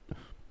Gate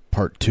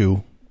Part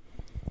 2?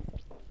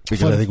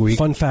 Because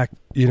fun fact,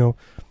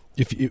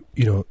 if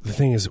the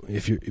thing is,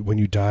 when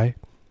you die.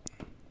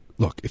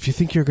 Look, if you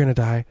think you're going to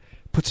die,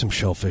 put some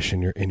shellfish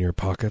in your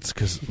pockets,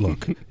 because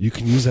look, you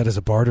can use that as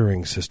a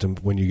bartering system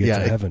when you get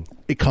to heaven.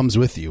 It comes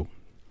with you.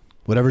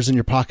 Whatever's in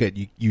your pocket,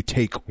 you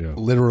take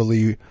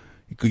literally.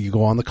 You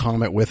go on the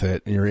comet with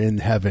it, and you're in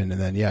heaven,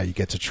 and then you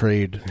get to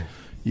trade.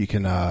 You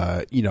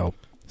can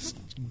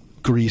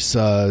grease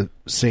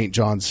St.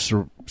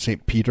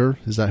 Peter.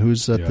 Is that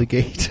who's at the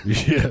gate?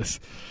 Yes.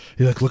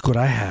 He's like, look what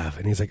I have.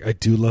 And he's like, I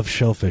do love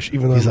shellfish.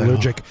 Even though I'm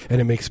allergic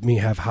and it makes me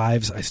have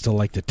hives, I still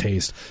like the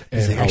taste.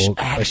 And I will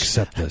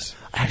accept this.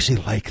 I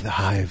actually like the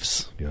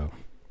hives. Yeah.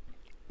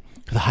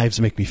 The hives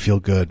make me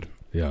feel good.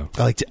 Yeah.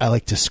 I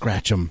like to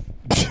scratch them.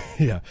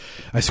 Yeah.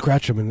 I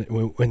scratch them, and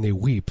when they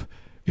weep,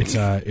 it's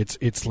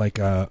like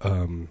but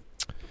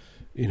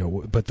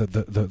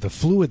the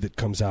fluid that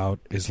comes out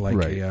is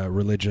like a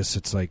religious,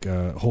 it's like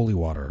holy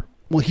water.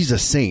 Well, he's a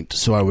saint,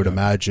 so I would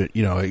imagine,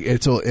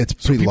 it's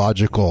pretty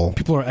logical.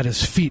 People are at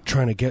his feet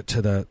trying to get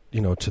to the,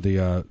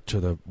 to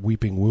the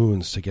weeping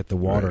wounds to get the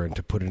water and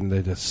to put it in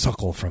to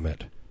suckle from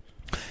it.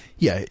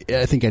 Yeah,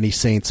 I think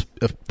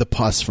the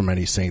pus from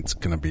any saint's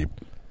going to be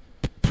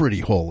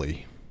pretty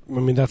holy. I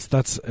mean, that's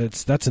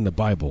in the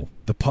Bible.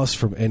 The pus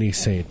from any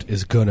saint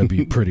is going to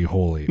be pretty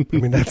holy. I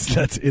mean,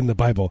 that's in the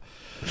Bible.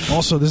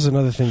 Also, this is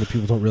another thing that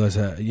people don't realize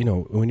that,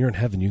 when you're in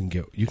heaven, you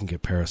can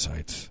get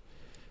parasites.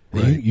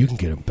 Right. You can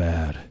get them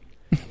bad.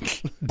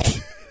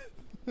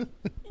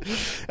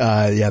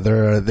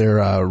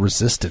 They're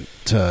resistant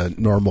to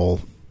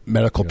normal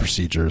medical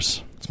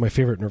procedures. It's my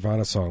favorite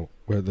Nirvana song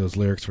where those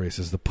lyrics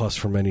races, the pus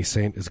from any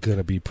saint is going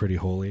to be pretty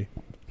holy.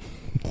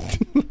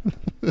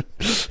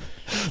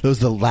 Those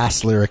are the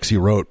last lyrics he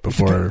wrote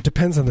before.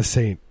 Depends on the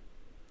saint,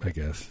 I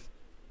guess.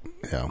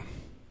 Yeah.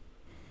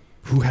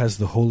 Who has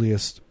the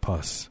holiest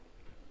pus?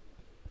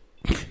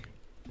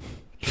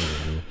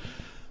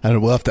 And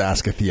we'll have to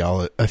ask a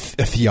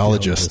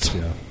theologist.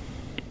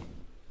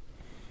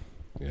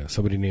 Yeah,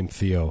 somebody named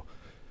Theo,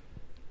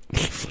 a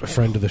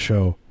friend of the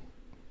show.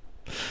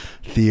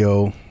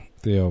 Theo.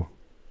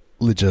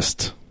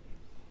 Logist.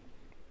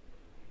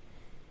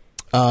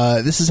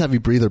 This is Heavy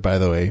Breather, by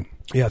the way.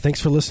 Yeah,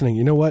 thanks for listening.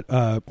 You know what?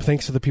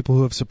 Thanks to the people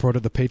who have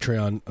supported the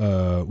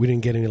Patreon. We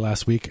didn't get any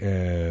last week,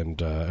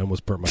 and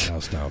almost burnt my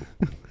house down.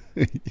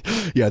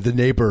 Yeah, the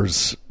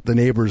neighbors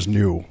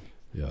knew.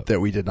 Yeah. That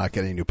we did not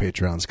get any new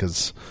Patreons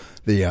because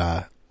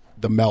the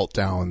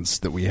meltdowns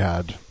that we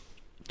had,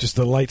 just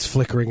the lights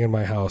flickering in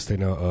my house. They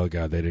know. Oh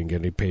God, they didn't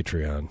get any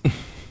Patreon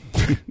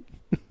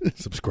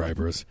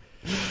subscribers.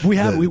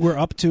 We're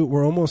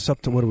almost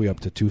up to, what are we up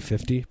to?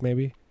 250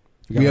 maybe.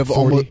 We have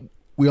 40?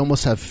 We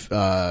almost have.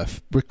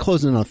 We're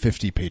closing in on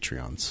 50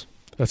 Patreons.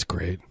 That's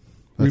great.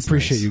 We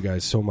appreciate you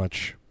guys so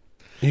much.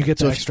 And you get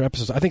the extra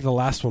episodes. I think the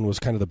last one was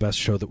kind of the best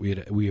show that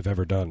we have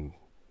ever done.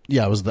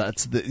 Yeah,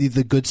 that's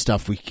the good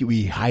stuff.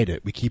 We hide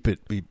it. We keep it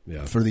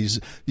for these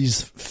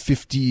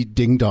 50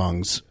 ding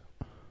dongs.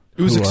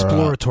 It was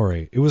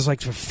exploratory. It was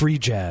like free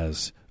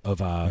jazz of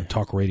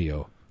talk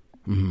radio,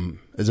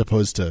 as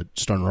opposed to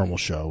just our normal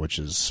show, which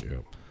is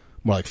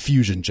more like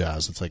fusion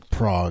jazz. It's like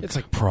prog.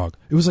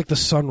 It was like the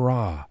Sun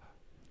Ra,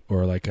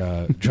 or like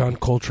John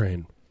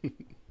Coltrane.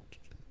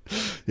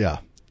 Yeah.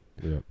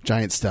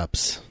 Giant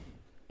Steps.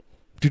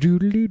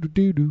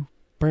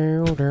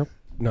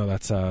 No,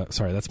 that's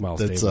that's Miles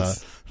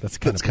Davis. That's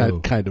kind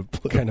of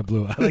blue. Kind of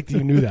blue. I like that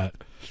you knew that.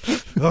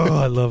 Oh,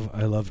 I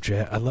love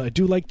jazz. I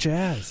do like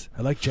jazz.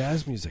 I like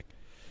jazz music.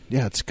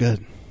 Yeah, it's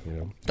good.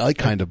 I like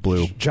Kind of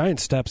Blue.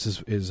 Giant Steps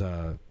is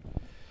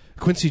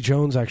Quincy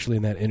Jones actually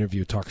in that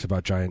interview talks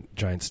about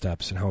Giant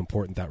Steps and how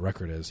important that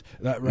record is.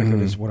 That record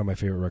is one of my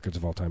favorite records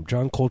of all time.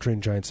 John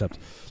Coltrane, Giant Steps.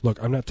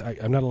 Look, I'm not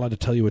allowed to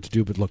tell you what to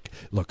do, but look.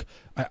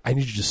 I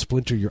need you to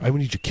splinter I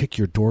need you to kick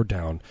your door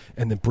down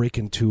and then break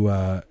into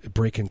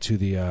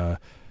the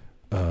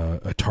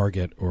a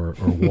Target or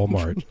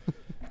Walmart.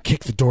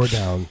 Kick the door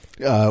down.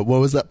 What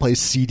was that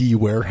place? CD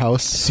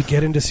Warehouse.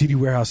 Get into CD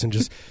Warehouse and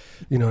just,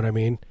 you know what I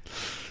mean.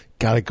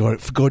 Gotta go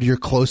to your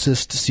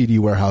closest CD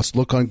Warehouse.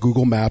 Look on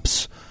Google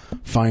Maps.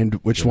 Find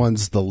which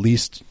one's the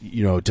least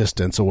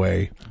distance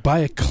away. Buy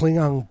a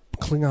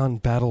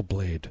Klingon battle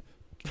blade.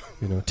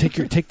 You know, take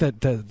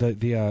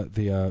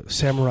the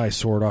samurai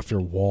sword off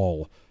your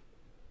wall,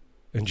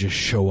 and just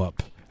show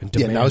up and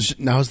demand.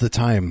 Now's the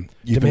time.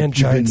 Demand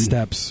giant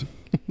steps.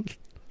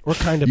 Or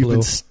kind of blue. You've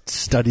been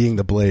studying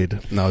the blade.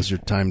 Now's your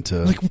time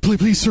to... Like,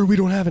 please, sir, we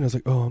don't have it. And I was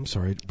like, oh, I'm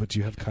sorry, but do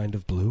you have Kind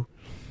of Blue?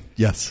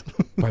 Yes.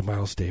 By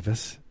Miles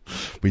Davis.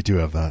 We do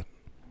have that.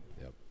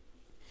 Yep.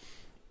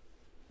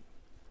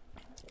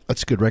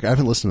 That's a good record. I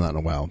haven't listened to that in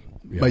a while.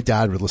 Yep. My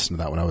dad would listen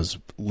to that when I was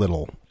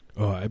little.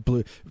 Oh, I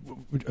blew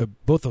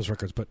both those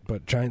records,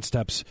 but Giant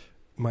Steps,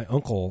 my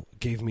uncle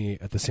gave me,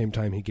 at the same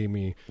time, he gave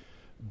me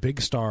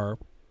Big Star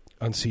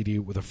on CD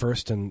with a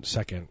first and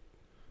second.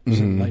 It was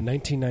in like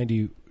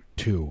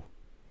 1992.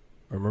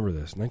 I remember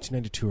this.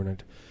 1992 or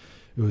it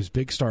was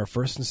Big Star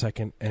first and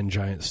second and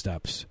Giant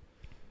Steps.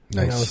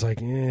 Nice. And I was like,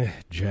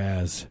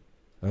 jazz.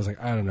 I was like,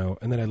 I don't know.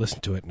 And then I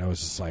listened to it and I was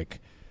just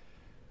like,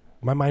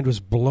 my mind was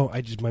blown.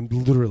 I didn't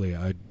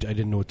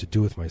know what to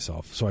do with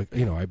myself. So I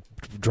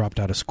dropped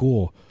out of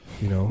school,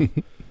 I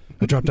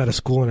dropped out of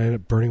school and I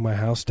ended up burning my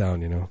house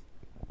down,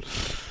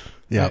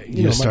 Yeah.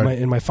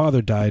 And my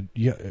father died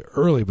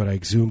early, but I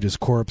exhumed his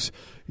corpse,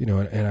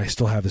 and I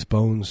still have his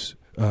bones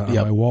on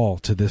my wall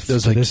to this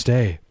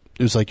day.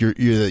 It was like you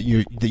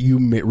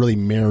really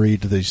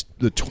married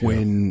the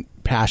twin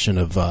passion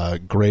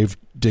of grave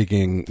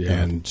digging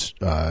and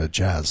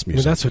jazz music. I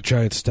mean, that's what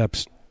Giant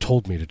Steps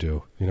told me to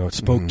do. It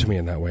spoke to me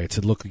in that way. It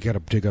said, "Look, you got to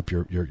dig up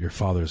your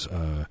father's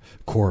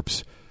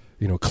corpse.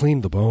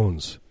 Clean the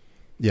bones.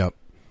 Yep.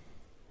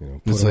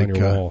 Put it on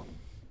your wall."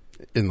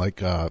 In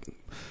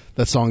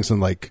that song's in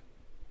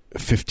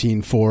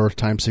 15/4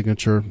 time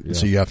signature,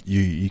 so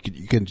you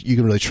can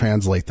really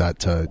translate that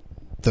to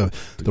the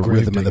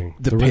rhythm and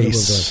the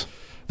pace,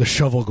 the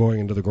shovel going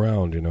into the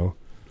ground,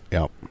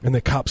 Yeah, and the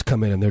cops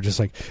come in and they're just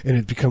like, and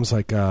it becomes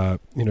like a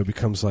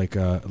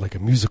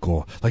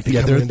musical. Like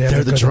they're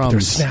the drums,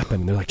 they're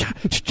snapping. And they're like,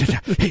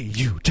 hey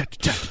you,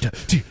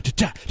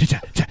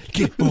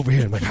 get over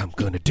here. I'm like, I'm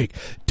gonna dig.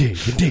 You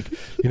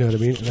know what I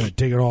mean? I'm gonna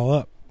dig it all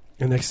up.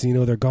 And next thing you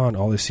know, they're gone.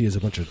 All they see is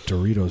a bunch of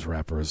Doritos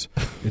wrappers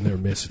in their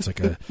midst. It's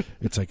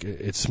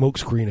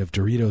smokescreen of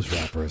Doritos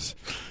wrappers.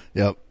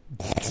 Yep,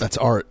 that's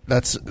art.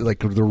 That's like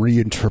the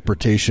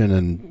reinterpretation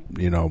and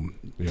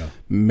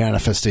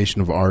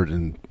manifestation of art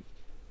in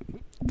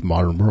the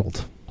modern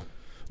world.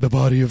 The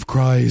body of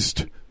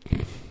Christ.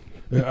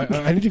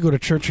 I need to go to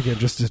church again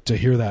just to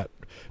hear that.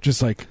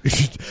 Just like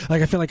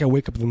I feel like I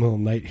wake up in the middle of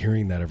the night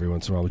hearing that every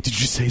once in a while. Like, did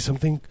you say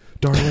something,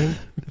 darling?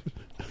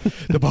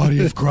 The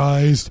body of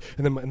Christ,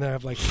 and then I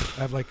have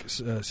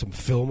some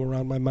film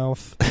around my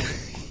mouth.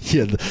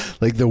 Yeah,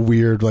 like the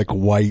weird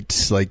white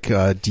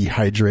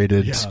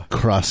dehydrated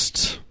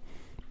crust.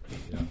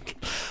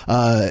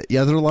 Yeah,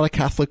 there are a lot of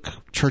Catholic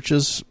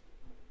churches.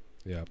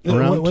 Yeah,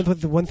 around.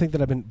 One thing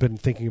that I've been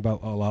thinking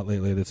about a lot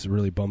lately that's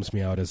really bums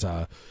me out is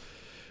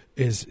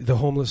the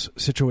homeless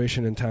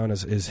situation in town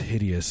is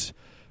hideous.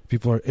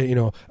 People are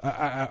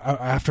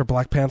after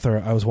Black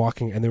Panther, I was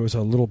walking and there was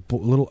a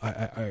little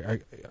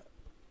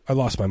I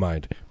lost my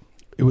mind.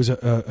 It was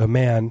a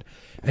man,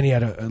 and he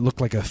had it looked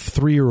like a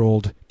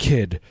 3-year-old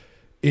kid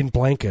in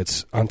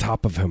blankets on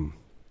top of him.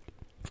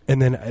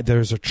 And then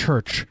there's a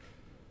church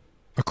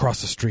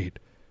across the street,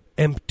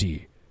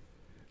 empty,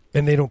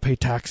 and they don't pay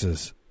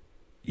taxes.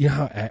 You know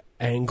how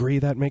angry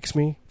that makes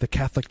me? The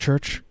Catholic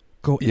Church?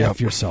 Go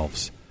F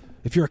yourselves.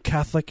 If you're a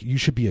Catholic, you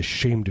should be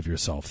ashamed of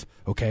yourself,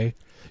 okay?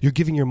 You're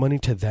giving your money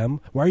to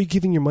them? Why are you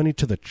giving your money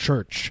to the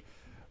church?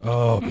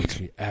 Oh, it makes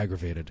me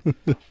aggravated.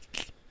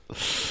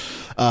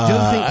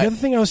 The other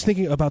thing I was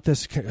thinking about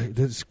this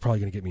is probably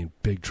going to get me in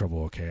big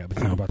trouble, okay? I've been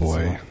thinking about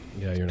this.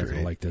 Yeah, you're not going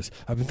to like this.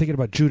 I've been thinking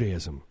about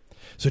Judaism.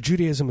 So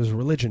Judaism is a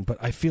religion, but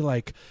I feel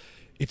like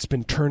it's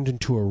been turned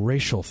into a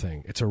racial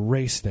thing. It's a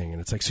race thing, and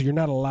it's like, so you're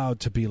not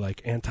allowed to be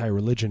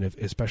anti-religion,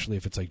 especially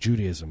if it's like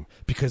Judaism,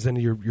 because then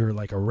you're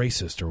like a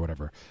racist or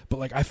whatever.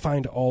 But I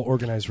find all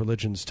organized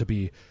religions to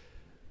be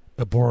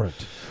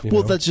abhorrent.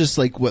 Well, that's just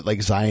what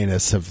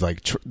Zionists have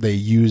they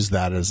use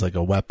that as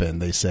a weapon.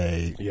 They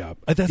say, yeah,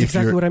 that's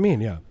exactly what I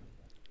mean. Yeah,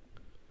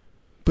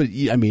 but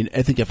I mean,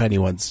 I think if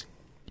anyone's,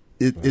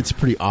 it's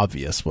pretty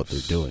obvious what they're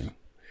doing.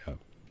 Yeah,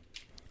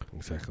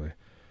 exactly.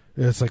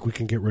 It's like we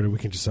can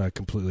just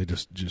completely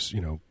just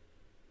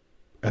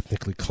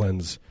ethnically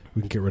cleanse.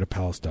 We can get rid of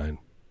Palestine.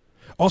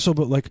 Also,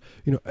 but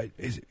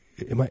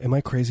am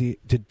I crazy?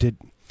 Did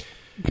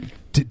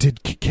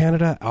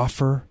Canada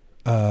offer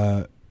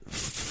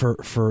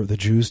for the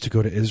Jews to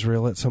go to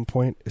Israel at some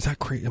point? Is that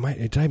crazy?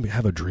 Did I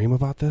have a dream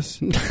about this?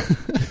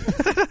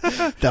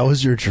 That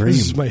was your dream.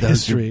 This is my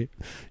history.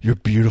 Your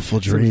beautiful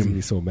dream. Someone's gonna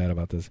be so mad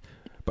about this.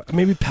 But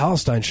maybe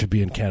Palestine should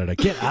be in Canada.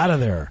 Get out of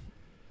there.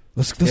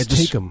 Let's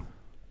take them.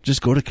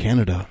 Just go to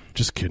Canada.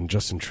 Just kidding.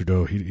 Justin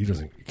Trudeau, he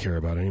doesn't care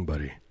about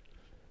anybody.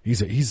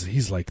 He's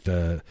like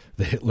the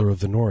Hitler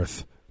of the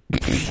North.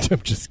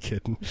 I'm just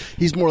kidding.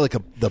 He's more like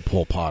the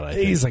Pol Pot, I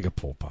think. He's like a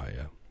Pol Pot,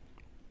 yeah.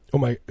 Oh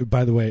my!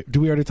 By the way, do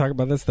we already talk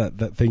about this?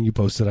 That thing you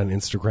posted on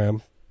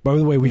Instagram. By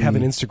the way, we have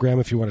an Instagram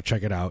if you want to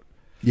check it out.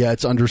 Yeah,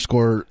 it's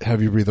underscore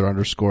heavy breather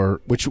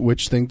underscore.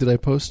 Which thing did I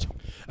post?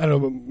 I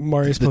don't know.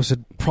 Marius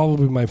posted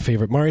probably my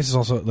favorite. Marius is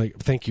also like,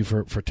 thank you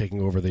for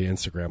taking over the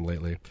Instagram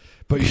lately.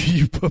 But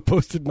you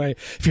posted my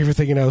favorite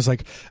thing, and I was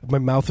like, my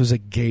mouth was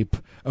agape.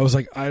 I was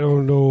like, I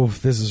don't know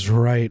if this is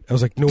right. I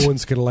was like, no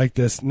one's gonna like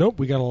this. Nope,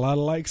 we got a lot of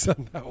likes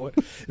on that one.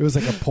 It was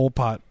like a Pol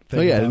Pot thing.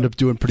 Oh yeah, it ended up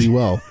doing pretty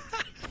well.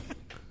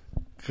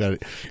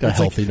 got a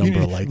healthy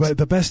number of likes. But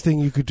the best thing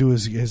you could do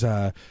is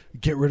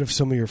get rid of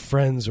some of your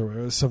friends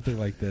or something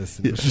like this.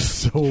 It was just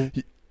so.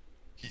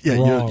 Yeah,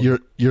 wrong.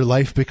 your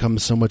life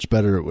becomes so much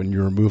better when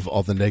you remove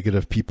all the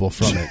negative people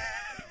from it.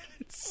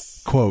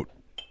 Quote,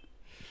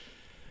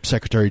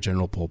 Secretary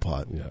General Pol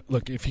Pot. Yeah.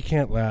 Look, if you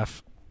can't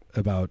laugh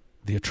about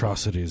the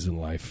atrocities in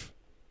life,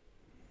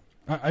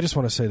 I just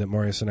want to say that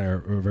Marius and I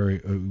are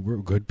we're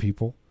good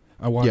people.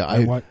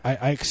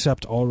 I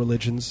accept all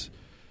religions.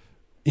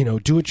 You know,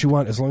 do what you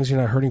want as long as you're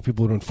not hurting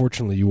people. But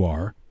unfortunately, you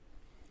are.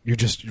 You're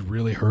just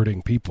really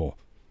hurting people.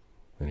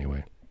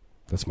 Anyway,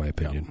 that's my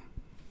opinion.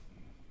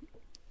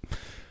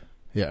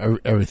 Yeah,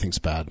 everything's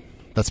bad.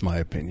 That's my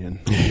opinion.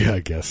 Yeah, I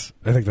guess.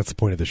 I think that's the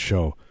point of the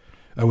show.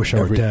 I wish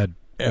I were dead.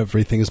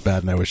 Everything is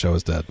bad, and I wish I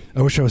was dead.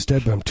 I wish I was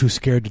dead, but I'm too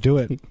scared to do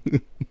it.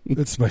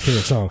 That's my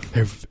favorite song.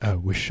 I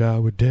wish I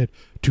were dead,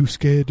 too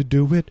scared to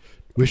do it.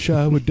 Wish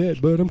I were dead,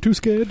 but I'm too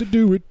scared to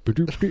do it.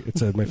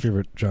 It's my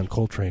favorite John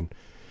Coltrane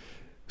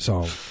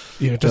song.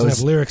 You know, it doesn't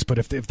have lyrics, but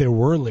if there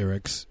were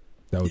lyrics,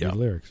 that would be the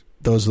lyrics.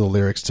 Those are the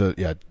lyrics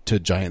to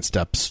Giant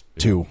Steps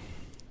 2.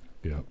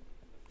 Yeah.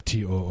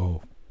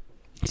 TOO.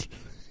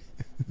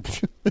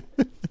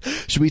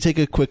 Should we take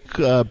a quick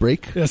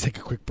break? Let's take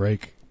a quick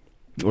break.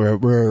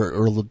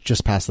 We're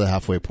just past the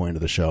halfway point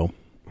of the show.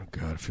 Oh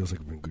God, it feels like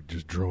we've been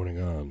just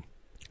droning on.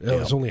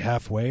 It's only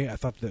halfway. I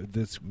thought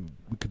that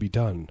we could be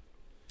done.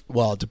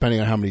 Well, depending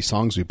on how many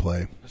songs we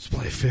play. Let's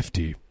play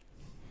 50.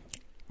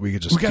 We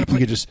could just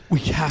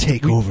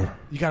take over.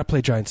 You got to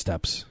play Giant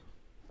Steps.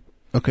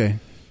 Okay.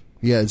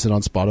 Yeah, is it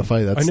on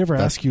Spotify? I never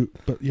ask you,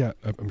 but yeah,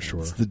 I'm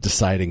sure. It's the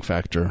deciding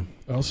factor.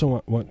 I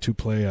also want to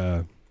play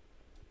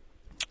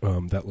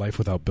that Life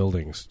Without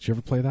Buildings. Did you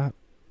ever play that?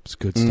 It's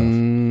good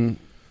stuff.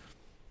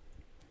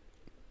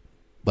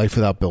 Life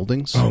Without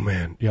Buildings? Oh,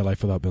 man. Yeah,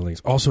 Life Without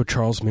Buildings. Also,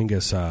 Charles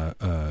Mingus,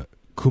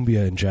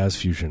 Cumbia and Jazz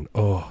Fusion.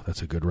 Oh,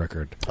 that's a good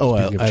record. Oh,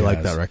 I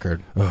like that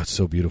record. Oh, it's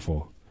so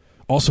beautiful.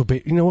 Also,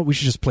 you know what? We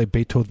should just play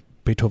Beethoven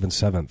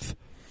 7th.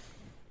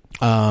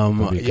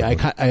 Yeah,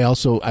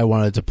 I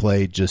wanted to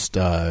play just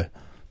the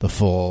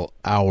full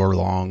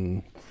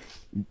hour-long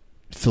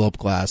Philip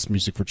Glass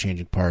Music for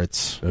Changing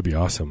Parts. That'd be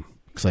awesome.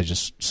 Because I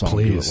just saw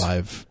him do it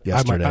live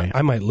yesterday.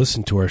 I might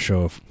listen to our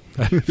show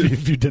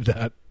if you did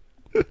that.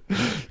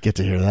 Get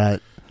to hear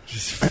that.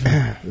 Just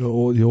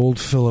the old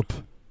Philip.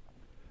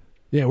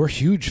 Yeah, we're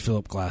huge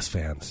Philip Glass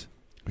fans.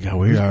 Yeah,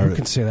 we are. Who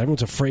can say that?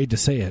 Everyone's afraid to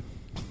say it.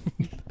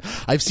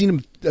 I've seen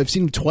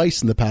him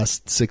twice in the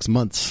past 6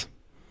 months.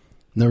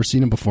 Never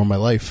seen him before in my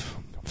life.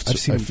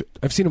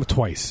 I've seen him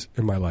twice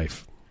in my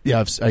life.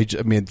 Yeah,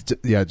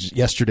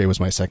 yesterday was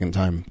my second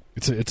time.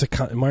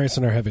 Marius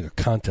and I are having a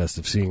contest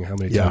of seeing how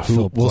many times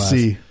Philip Glass.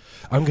 We'll see.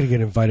 I'm going to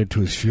get invited to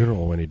his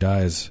funeral when he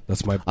dies. I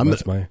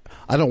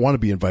don't want to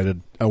be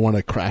invited. I want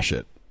to crash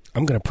it.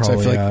 I'm going to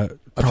probably. I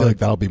feel like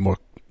that'll be more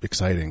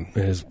exciting.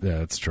 It is. Yeah,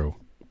 that's true.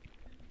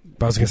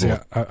 But I was going to say,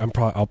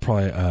 I'll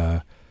probably.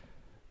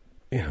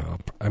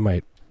 I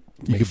might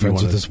make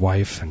friends with his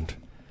wife and.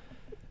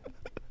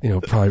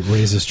 Probably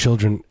raise his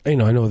children. I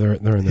know they're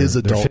in his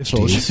adult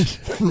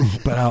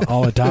 50s, but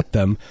I'll adopt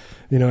them.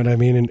 You know what I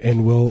mean?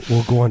 And we'll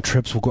go on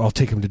trips. I'll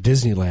take him to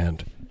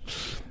Disneyland.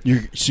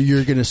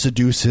 You're going to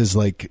seduce his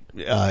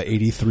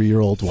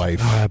 83-year-old wife?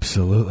 Oh,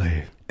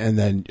 absolutely. And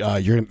then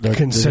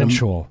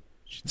consensual.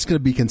 It's going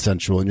to be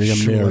consensual, and you're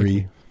going to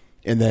marry.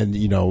 And then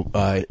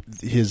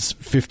his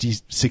 50,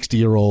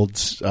 60-year-old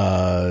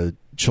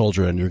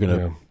children. You're going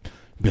to.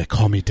 Be like,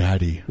 call me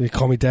daddy. They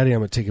call me daddy.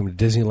 I'm going to take him to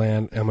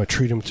Disneyland. I'm going to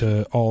treat him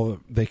to all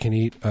they can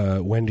eat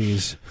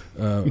Wendy's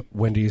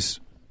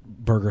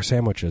burger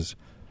sandwiches.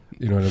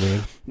 You know what I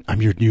mean?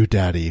 I'm your new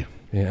daddy.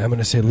 Yeah, I'm going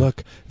to say,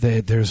 look,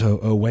 there's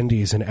a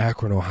Wendy's in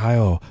Akron,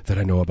 Ohio that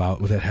I know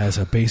about that has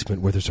a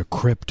basement where there's a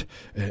crypt,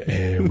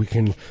 and we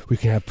can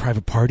have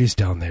private parties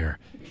down there.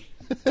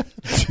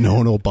 No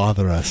one will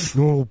bother us.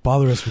 No one will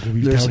bother us. We can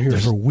be down here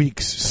for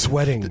weeks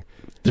sweating.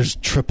 There's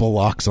triple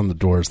locks on the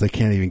doors. They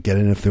can't even get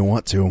in if they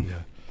want to. Yeah.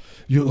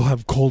 You'll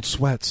have cold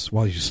sweats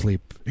while you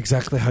sleep,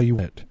 exactly how you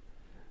went.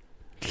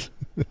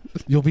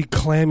 You'll be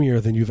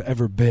clammier than you've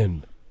ever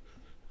been.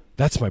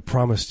 That's my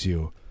promise to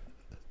you.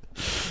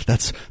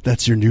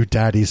 That's your new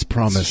daddy's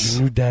promise. That's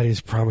your new daddy's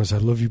promise. I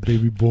love you,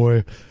 baby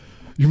boy.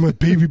 You're my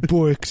baby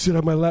boy. Sit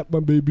on my lap, my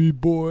baby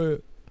boy.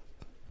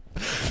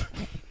 I'm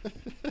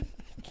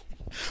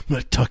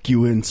going to tuck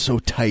you in so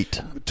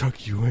tight.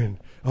 Tuck you in.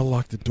 I'll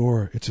lock the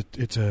door.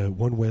 It's a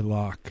one-way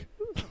lock.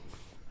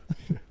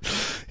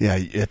 Yeah,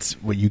 it's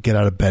when you get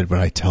out of bed when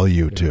I tell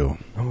you to.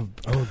 I'm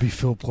gonna be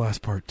Philip Glass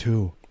Part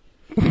 2.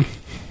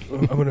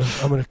 I'm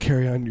gonna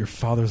carry on your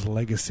father's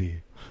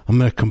legacy. I'm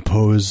gonna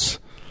compose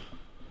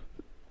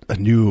a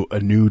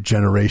new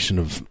generation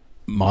of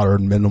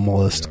modern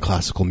minimalist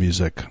classical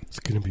music. It's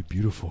going to be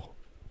beautiful.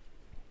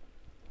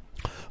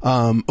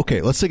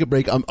 Okay, let's take a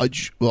break. I'm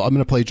going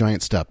to play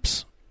Giant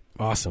Steps.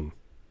 Awesome.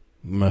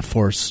 I'm going to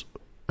force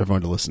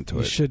everyone to listen to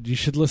it. You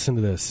should listen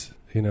to this.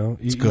 You know,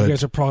 It's you good.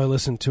 guys are probably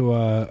listening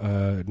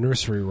to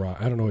nursery rock.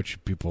 I don't know what you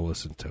people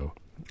listen to.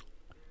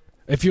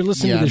 If you're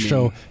listening to the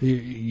show,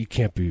 you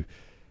can't be.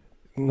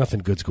 Nothing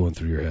good's going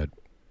through your head.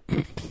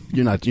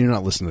 You're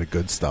not listening to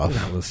good stuff.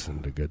 You're not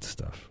listening to good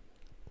stuff.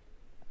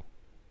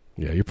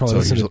 Yeah, you're probably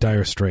listening to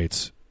Dire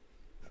Straits.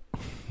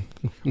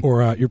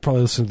 Or you're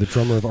probably listening to the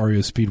drummer of REO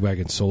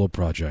Speedwagon solo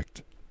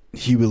project.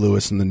 Huey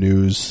Lewis in the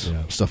News,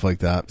 stuff like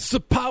that. It's the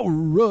power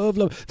of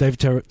love.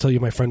 Did I tell you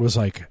my friend was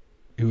like,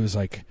 he was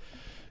like,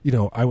 you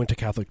know, I went to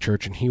Catholic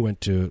church and he went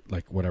to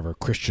like whatever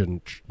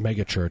Christian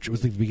mega church. It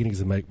was like the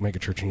beginnings of the mega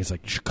church, and he's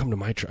like, you should come to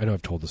my church. I know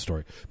I've told the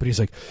story, but he's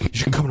like, you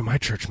should come to my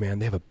church, man.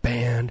 They have a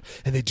band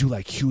and they do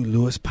like Huey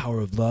Lewis, Power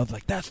of Love.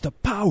 Like, that's the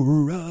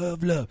power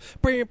of love.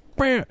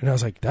 And I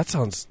was like, that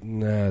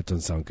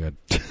doesn't sound good.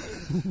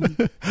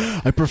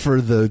 I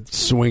prefer the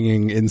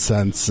swinging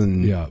incense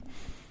and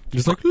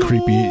just like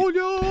creepy,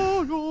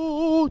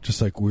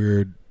 just like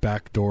weird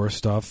backdoor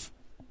stuff.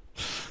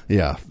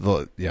 Yeah,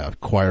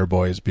 choir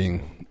boys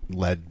being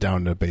led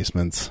down to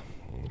basements.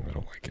 I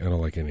don't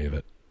like any of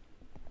it.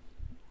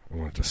 I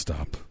want it to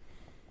stop.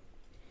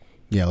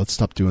 Yeah, let's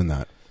stop doing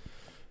that.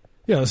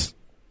 Yeah,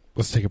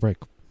 let's take a break.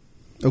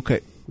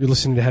 Okay. You're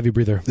listening to Heavy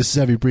Breather. This is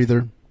Heavy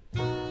Breather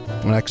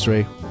on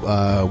X-Ray.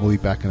 We'll be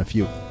back in a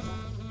few.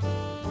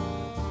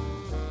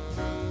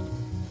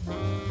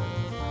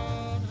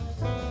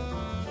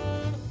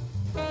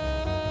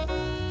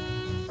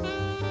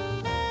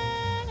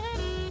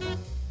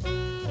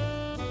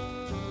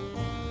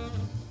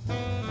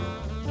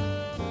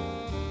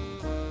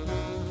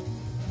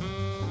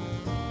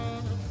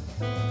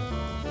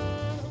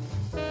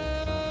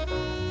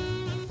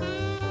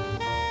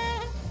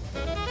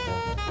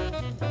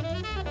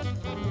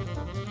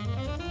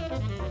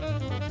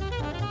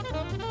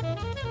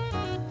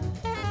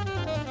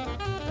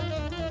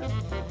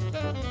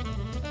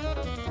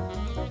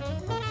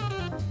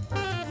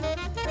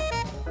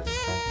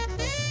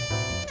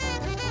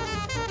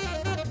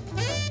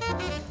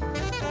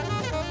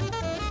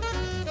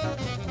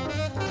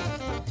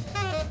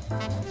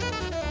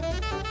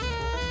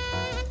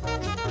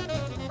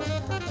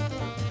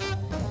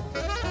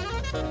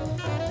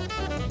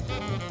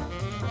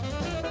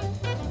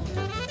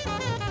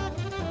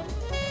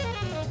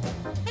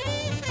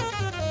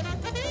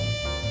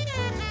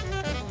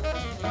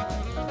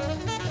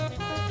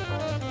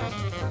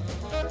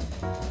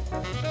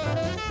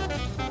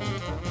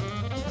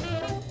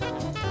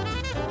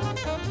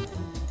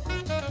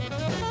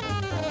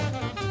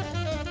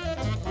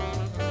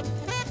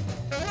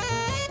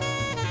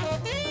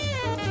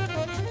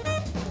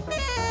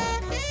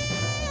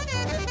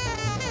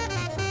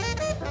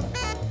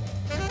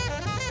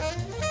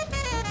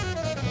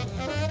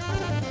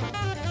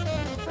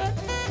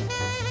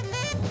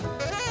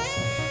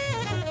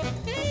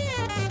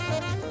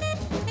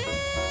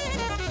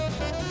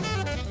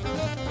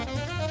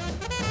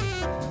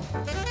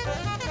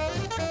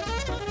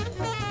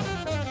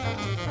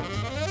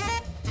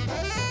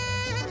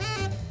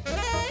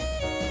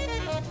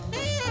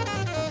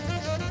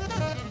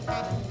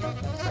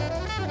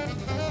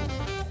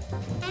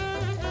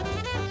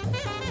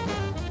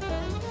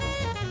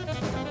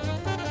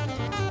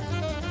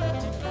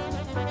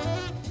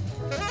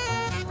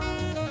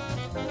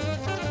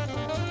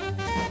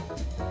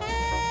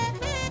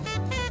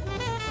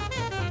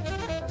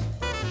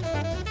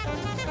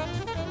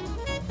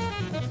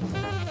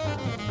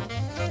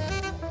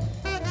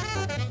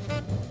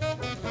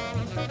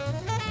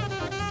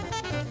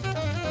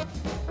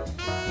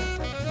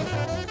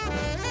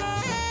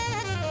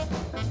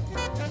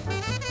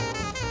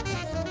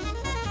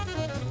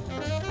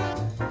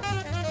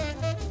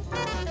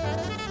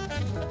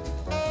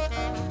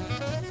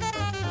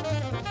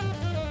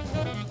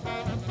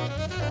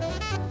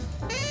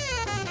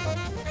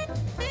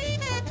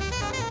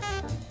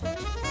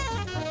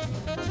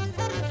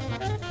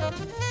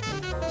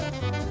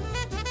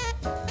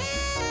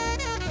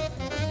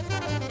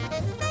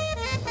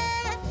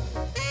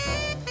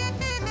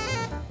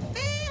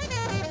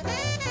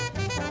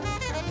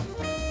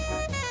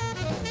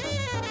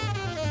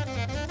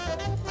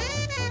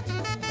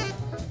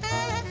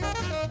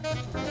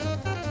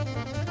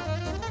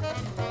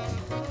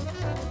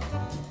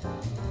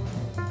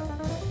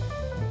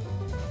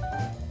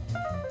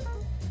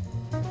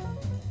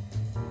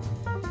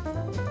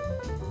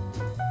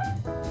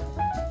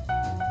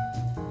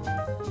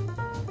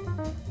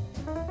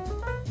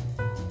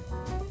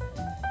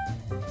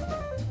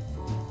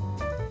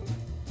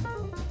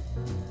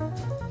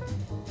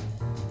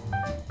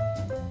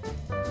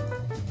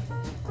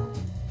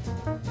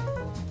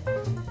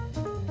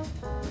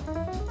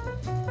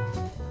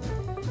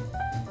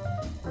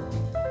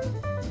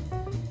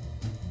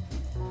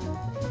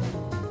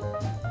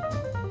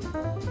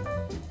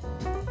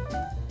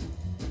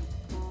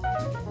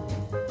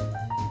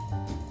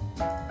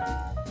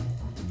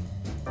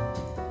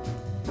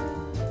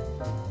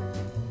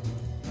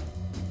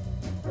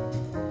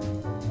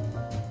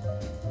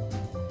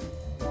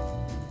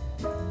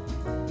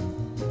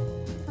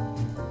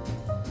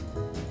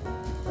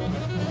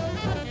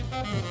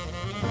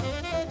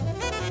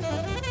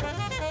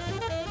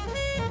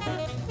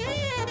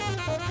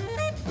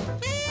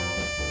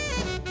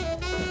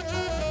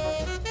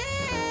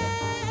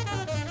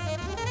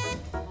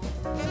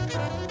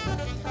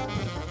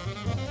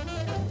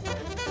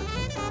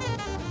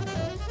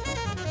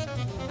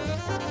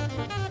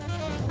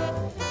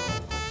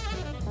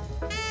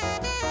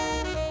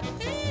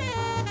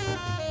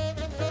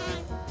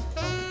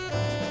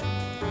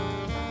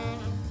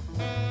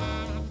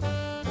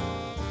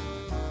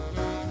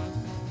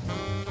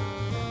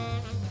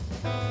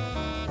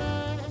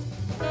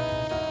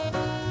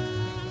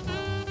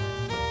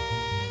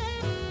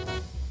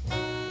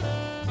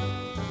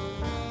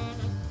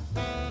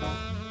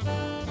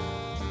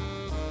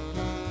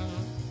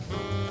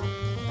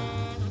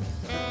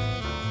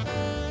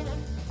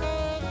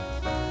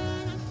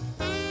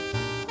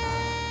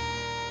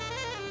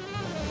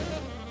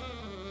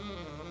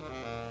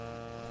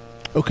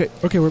 Okay,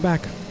 we're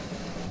back.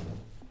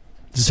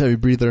 Just heavy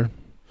breather.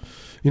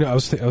 I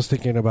was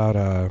thinking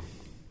about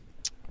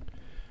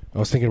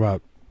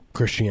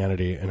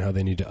Christianity and how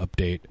they need to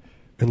update.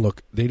 And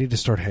look, they need to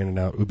start handing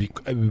out. It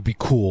would be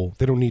cool.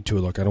 They don't need to.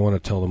 Look, I don't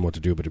want to tell them what to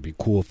do, but it'd be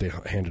cool if they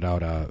handed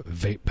out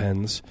vape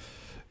pens.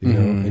 You know,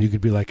 and you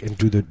could be like, and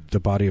do the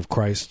body of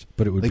Christ,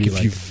 but it would be if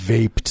like you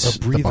vaped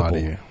the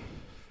body.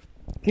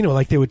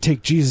 Like they would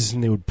take Jesus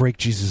and they would break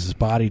Jesus'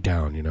 body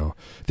down.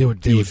 They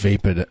would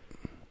vape it.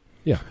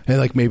 Yeah, and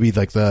like maybe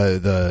like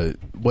the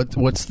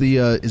what's the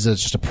is it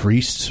just a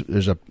priest?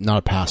 There's not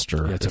a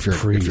pastor. Yeah, it's if a you're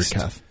priest. If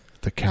you're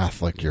the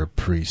Catholic, you're a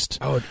priest.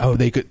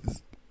 They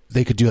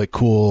could do like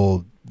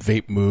cool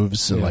vape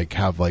moves and like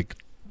have like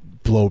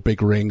blow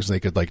big rings. They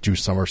could like do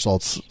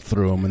somersaults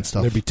through them and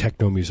stuff. There'd be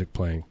techno music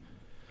playing.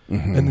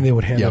 And then they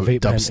would hand the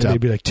vape pen, and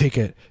they'd be like, "Take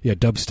it,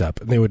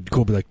 dubstep." And they would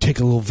go be like, "Take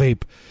a little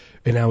vape,"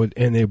 and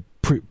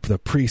the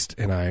priest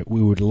and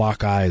we would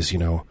lock eyes,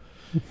 and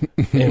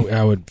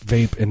I would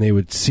vape, and they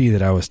would see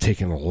that I was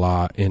taking a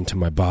lot into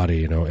my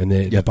body, and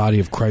the body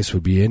of Christ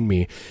would be in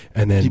me,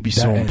 and then he'd be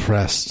so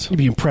impressed. He'd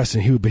be impressed,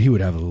 and he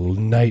would have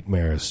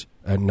nightmares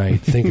at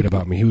night thinking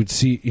about me. He would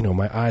see,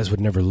 my eyes would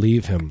never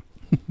leave him,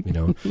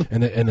 and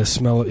the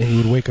smell, and he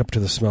would wake up to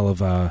the smell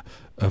of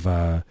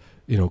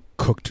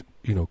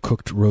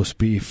cooked roast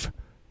beef.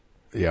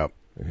 Yeah.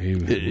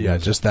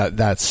 Just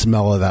that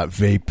smell of that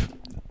vape.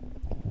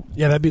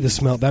 Yeah, that'd be the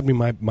smell. That'd be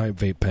my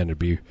vape pen. It'd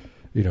be,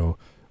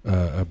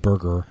 a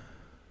burger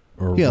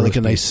or like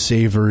a nice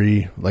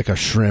savory, like a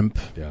shrimp.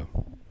 Yeah.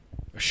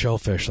 A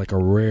shellfish, like a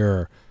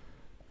rare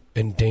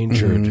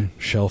endangered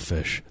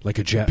shellfish, like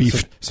a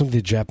beef. Some of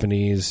the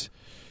Japanese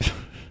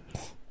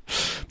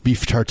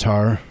beef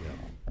tartare.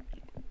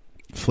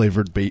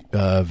 Flavored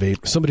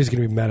vape. Somebody's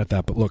going to be mad at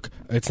that, but look,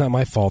 it's not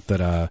my fault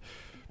that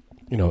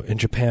in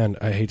Japan,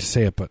 I hate to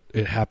say it, but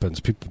it happens.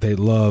 People, they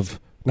love,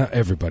 not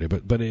everybody,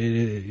 but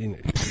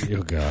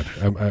oh God,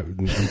 I'm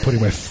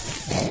putting my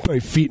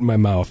feet in my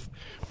mouth.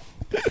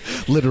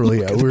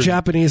 Literally, the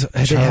Japanese.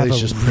 Charlie's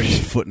just putting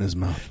his foot in his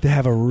mouth. They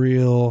have a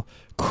real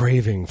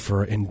craving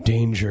for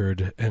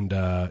endangered and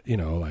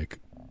like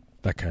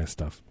that kind of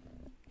stuff.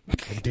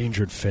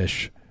 Endangered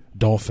fish,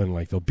 dolphin.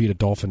 Like they'll beat a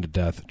dolphin to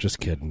death. Just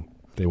kidding.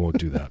 They won't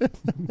do that.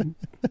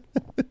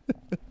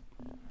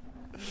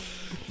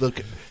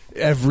 Look,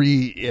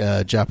 every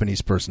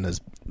Japanese person has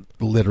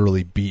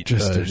literally beat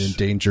an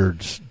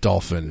endangered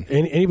dolphin.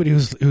 Anybody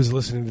who's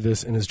listening to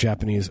this and is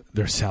Japanese,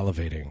 they're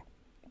salivating.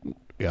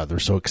 Yeah, they're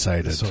so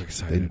excited. They're so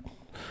excited.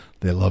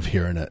 They love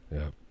hearing it.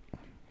 Yeah.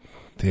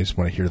 They just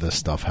want to hear this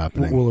stuff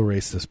happening. We'll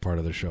erase this part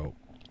of the show.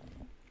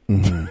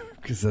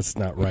 Because that's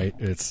not right.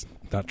 It's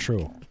not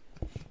true.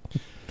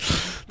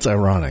 It's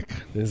ironic.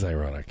 It is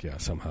ironic, yeah,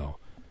 somehow.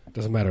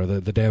 Doesn't matter.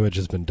 The damage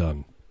has been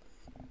done.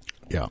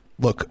 Yeah.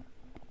 Look,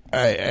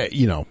 I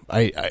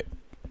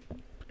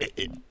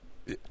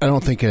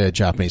don't think a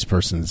Japanese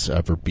person's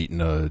ever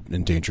beaten an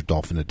endangered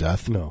dolphin to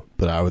death. No,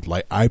 but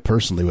I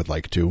personally would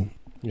like to.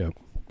 Yeah,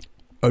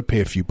 I would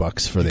pay a few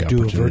bucks for the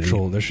do opportunity. A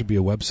virtual. There should be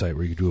a website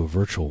where you could do a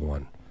virtual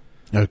one.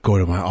 I would go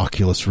to my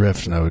Oculus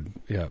Rift and I would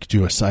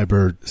do a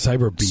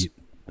cyber beat.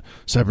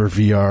 Cyber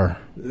VR.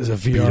 There's a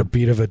VR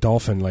beat of a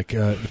dolphin, like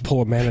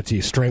pull a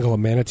manatee, strangle a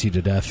manatee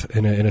to death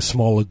in a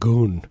small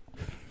lagoon.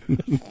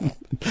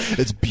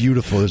 It's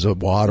beautiful. There's a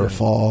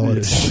waterfall.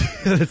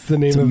 That's the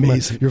name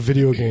of your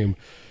video game.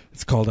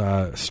 It's called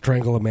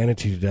Strangle a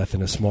Manatee to Death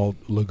in a Small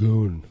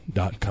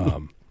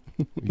Lagoon.com.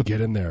 You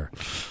get in there.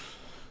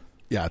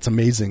 Yeah, it's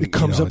amazing. It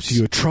comes up to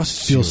you. It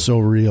trusts you. Feels so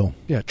real.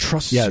 Yeah, it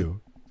trusts you.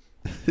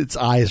 Its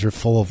eyes are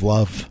full of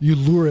love. You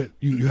lure it.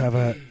 You have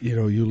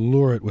you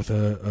lure it with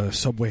a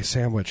Subway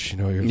sandwich.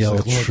 You're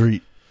just like,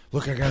 treat.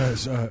 Look, I got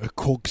a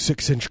cold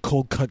 6-inch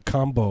cold cut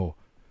combo.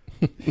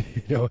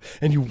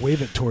 And you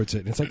wave it towards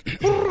it, and it's like,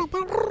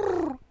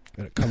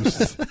 and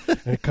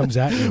it comes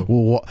at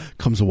you.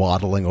 Comes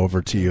waddling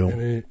over to you.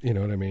 And you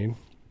know what I mean?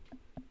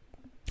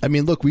 I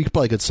mean, look, we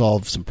probably could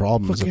solve some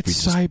problems. Look,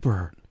 it's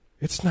cyber.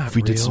 It's not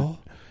real.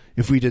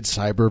 If we did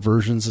cyber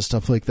versions of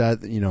stuff like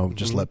that,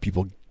 just let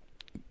people,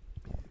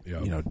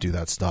 do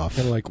that stuff.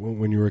 Kind of like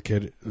when you were a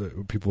kid,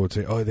 people would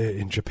say, "Oh,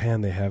 in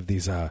Japan they have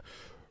these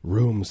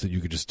rooms that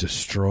you could just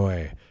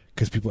destroy."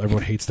 Because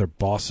everyone hates their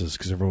bosses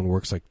because everyone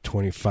works like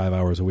 25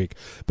 hours a week,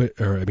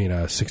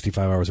 65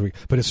 hours a week.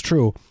 But it's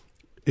true.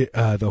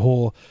 The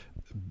whole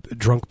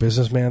drunk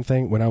businessman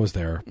thing, when I was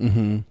there,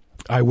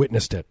 I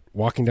witnessed it.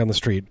 Walking down the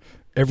street,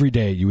 every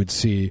day you would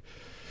see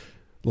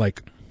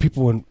like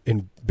people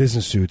in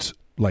business suits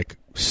like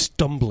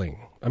stumbling.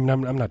 I mean,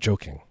 I'm not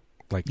joking.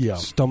 Like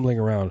stumbling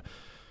around.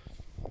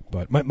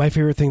 But my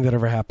favorite thing that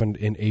ever happened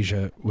in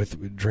Asia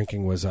with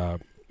drinking was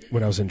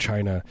when I was in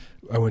China.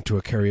 I went to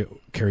a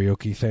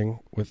karaoke thing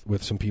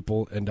with some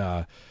people, and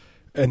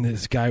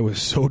this guy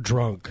was so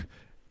drunk,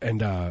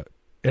 and I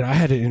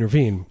had to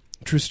intervene.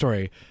 True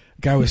story.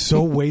 Guy was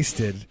so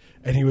wasted,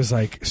 and he was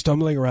like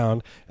stumbling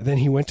around, and then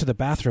he went to the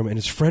bathroom, and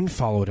his friend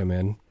followed him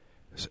in,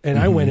 and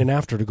I went in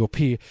after to go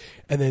pee,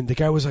 and then the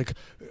guy was like,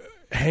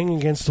 hanging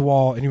against the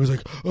wall, and he was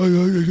like,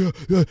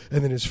 and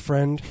then his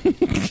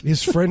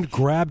friend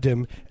grabbed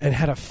him and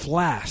had a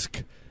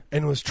flask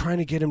and was trying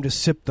to get him to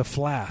sip the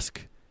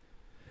flask.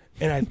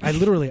 And I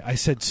literally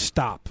said,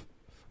 stop.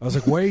 I was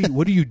like,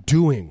 what are you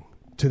doing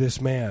to this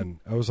man?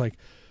 I was like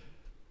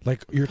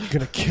you're going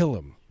to kill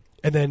him.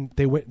 And then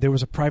there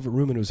was a private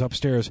room and it was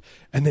upstairs,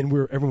 and then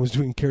everyone was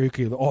doing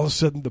karaoke, and all of a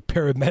sudden the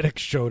paramedics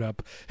showed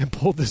up and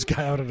pulled this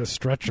guy out on a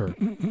stretcher.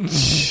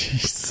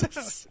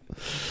 Jesus.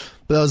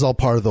 But that was all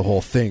part of the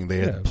whole thing. They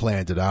had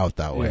planned it out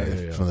that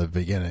way from the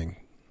beginning.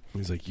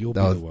 He's like, you'll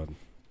be the one.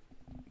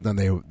 Then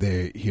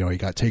they he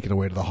got taken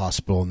away to the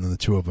hospital, and then the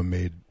two of them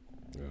made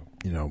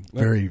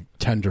very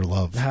tender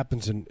love. It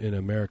happens in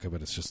America,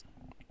 but it's just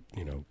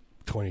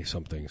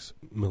 20-somethings,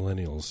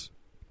 millennials,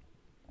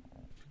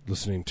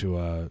 listening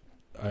to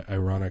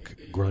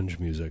ironic grunge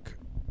music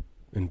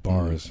in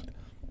bars.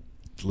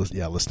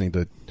 Listening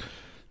to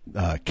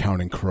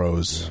Counting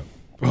Crows.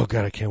 Yeah. Oh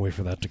God, I can't wait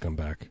for that to come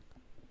back.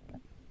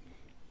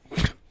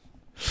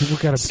 People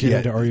got to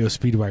get into REO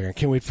Speedwagon. I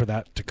can't wait for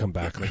that to come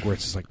back, like where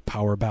it's just like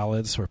power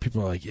ballads, where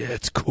people are like, "Yeah,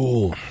 it's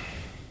cool."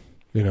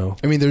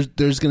 I mean,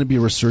 there's going to be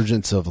a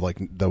resurgence of like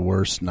the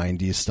worst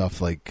 '90s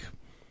stuff, like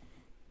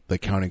the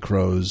Counting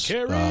Crows,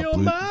 "Carry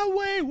on My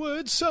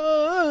Wayward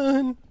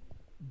Son,"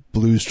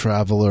 Blues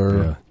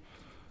Traveler,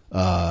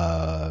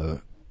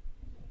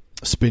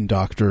 Spin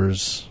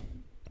Doctors,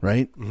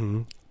 right?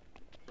 Mm-hmm.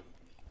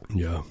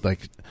 Yeah,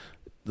 like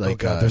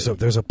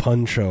there's a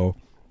pun show.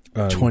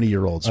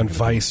 20-year-olds on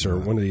Vice or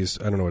one of these,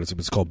 I don't know what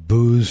it's called,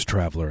 Booze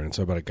Traveler, and it's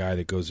about a guy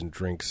that goes and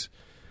drinks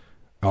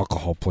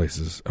alcohol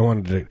places. I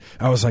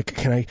was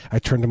like, I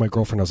turned to my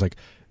girlfriend, I was like,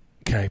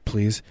 can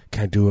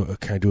I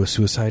do a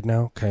suicide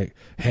now? Can I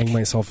hang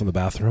myself in the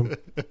bathroom?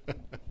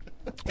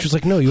 She was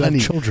like, no, you have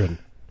children.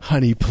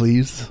 Honey,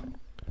 please. I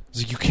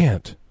was like, you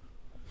can't.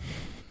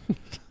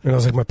 And I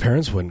was like, my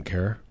parents wouldn't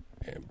care.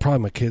 Probably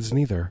my kids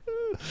neither.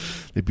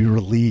 They'd be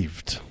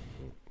relieved.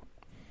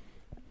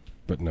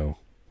 But no.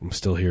 I'm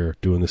still here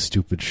doing this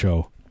stupid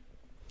show.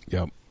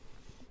 Yep.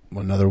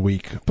 Another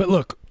week. But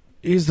look,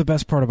 here's the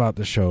best part about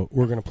this show.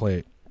 We're going to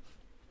play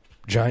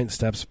Giant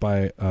Steps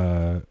by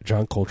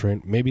John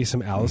Coltrane. Maybe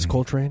some Alice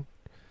Coltrane.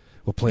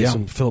 We'll play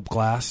some Philip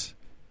Glass.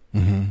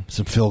 Mm-hmm.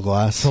 Some Phil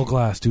Glass. Phil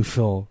Glass. Do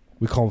Phil.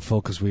 We call him Phil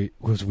because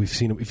we've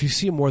seen him. If you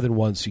see him more than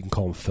once, you can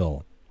call him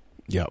Phil.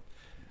 Yep.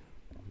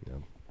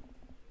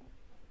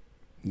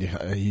 Yeah,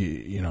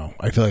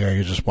 I feel like I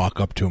could just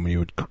walk up to him and he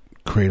would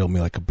cradle me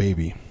like a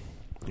baby.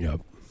 Yep.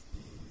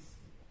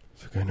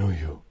 I know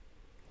you.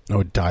 I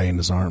would die in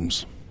his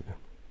arms.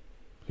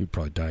 He'd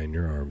probably die in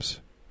your arms.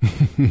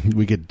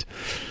 we could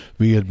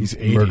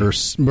murder,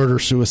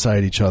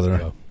 suicide each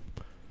other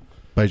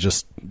by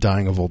just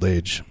dying of old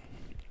age.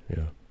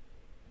 Yeah,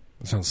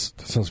 that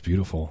sounds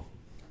beautiful.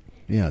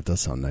 Yeah, it does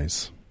sound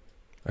nice.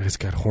 I just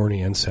got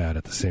horny and sad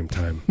at the same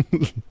time.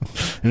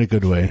 In a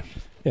good way.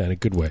 Yeah, in a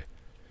good way.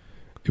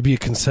 It'd be a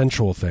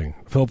consensual thing.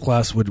 Philip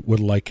Glass would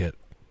like it.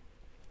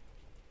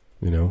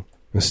 And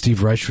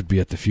Steve Reich would be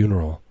at the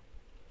funeral.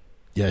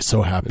 Yeah,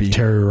 so happy.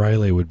 Terry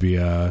Riley would be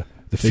the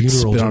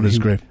funeral. Spit on his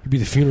grave. He'd be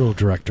the funeral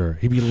director.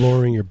 He'd be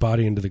lowering your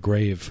body into the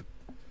grave.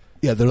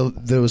 Yeah,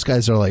 those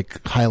guys are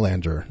like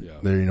Highlander. Yeah.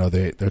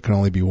 There can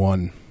only be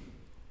one.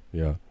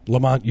 Yeah,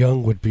 Lamont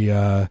Young would be.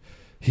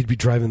 He'd be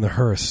driving the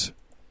hearse.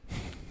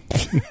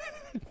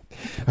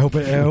 I hope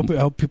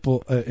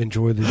people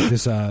enjoy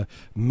this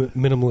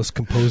minimalist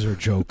composer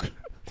joke.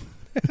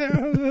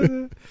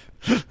 It's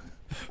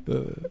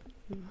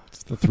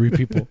the three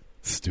people.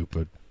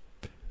 Stupid.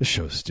 This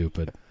show's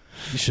stupid.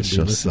 You shouldn't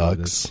be listening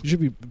to this. You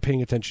should be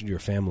paying attention to your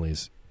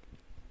families.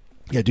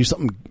 Yeah, do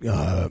something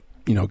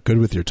good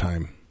with your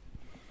time.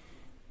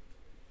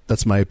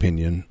 That's my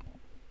opinion.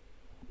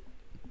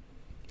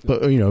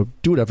 But do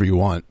whatever you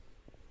want.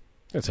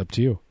 It's up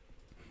to you.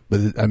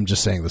 But I'm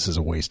just saying this is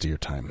a waste of your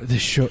time.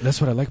 This show,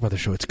 that's what I like about the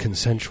show. It's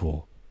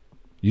consensual.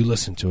 You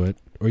listen to it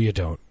or you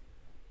don't.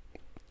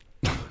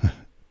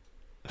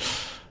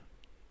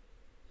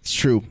 It's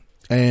true.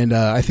 And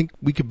I think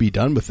we could be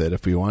done with it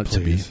if we want to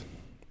be.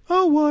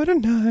 Oh, what a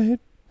night.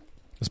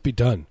 Let's be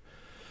done.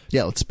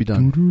 Yeah, let's be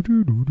done.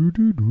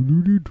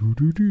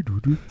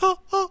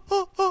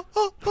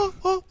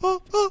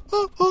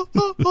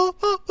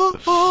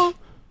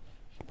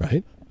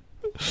 Right?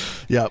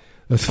 Yeah.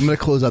 I'm going to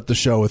close out the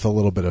show with a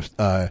little bit of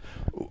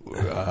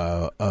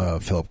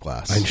Philip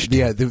Glass.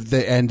 Yeah,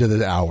 the end of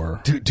the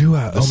hour.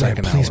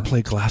 Please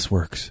play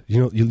Glassworks.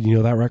 You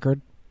know that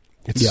record?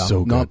 It's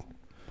so good.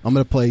 I'm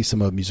going to play some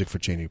music for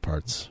Changing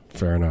Parts.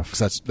 Fair enough.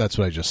 'Cause that's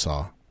what I just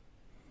saw.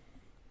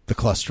 The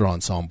Cluster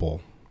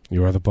Ensemble.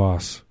 You are the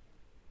boss.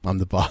 I'm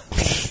the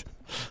boss.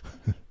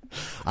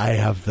 I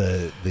have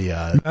the.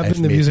 I've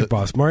been the music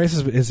boss. Marius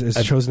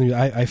has chosen me.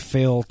 I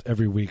failed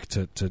every week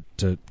to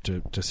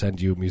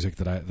send you music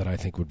that I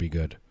think would be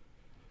good.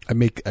 I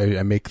make the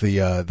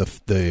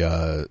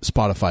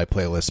Spotify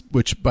playlist,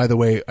 which, by the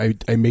way,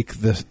 I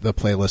make the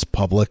playlist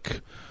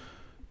public.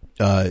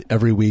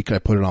 Every week I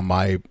put it on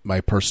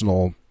my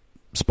personal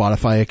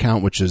Spotify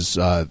account, which is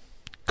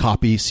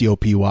Copy,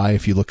 COPY.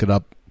 If you look it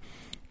up,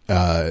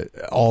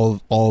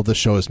 all the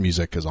show's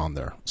music is on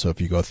there. So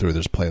if you go through,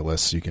 there's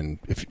playlists. You can,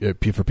 if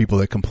for people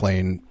that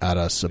complain at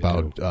us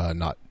about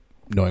not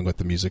knowing what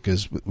the music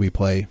is we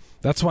play.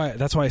 That's why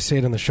I say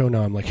it on the show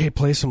now. I'm like, hey,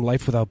 play some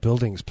Life Without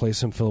Buildings, play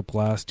some Philip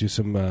Glass, do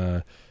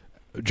some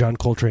John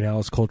Coltrane,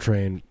 Alice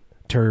Coltrane,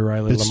 Terry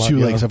Riley. It's too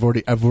late.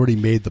 I've already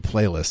made the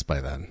playlist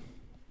by then.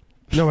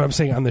 No, what I'm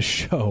saying on the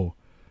show.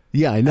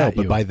 Yeah, I know,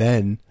 but by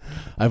then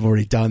I've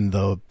already done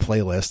the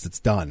playlist. It's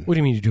done. What do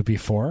you mean you do it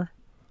before?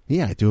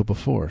 Yeah, I do it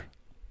before.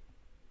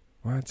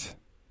 What?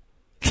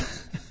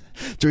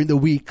 During the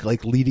week,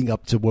 like leading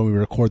up to when we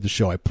record the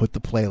show, I put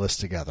the playlist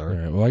together. All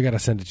right, well, I got to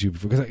send it to you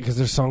because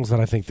there's songs that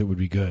I think that would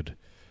be good,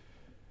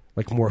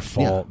 like more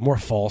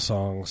fall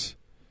songs.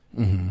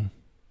 Mm-hmm.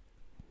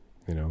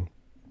 You know,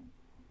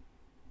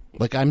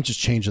 like I'm just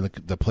changing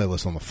the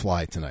playlist on the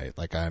fly tonight.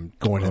 Like I'm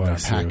going in there,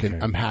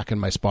 I'm hacking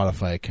my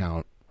Spotify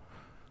account.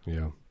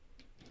 Yeah.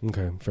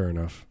 Okay, fair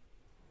enough.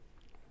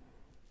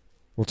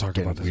 We'll talk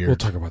about this. Weird. We'll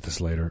talk about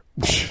this later.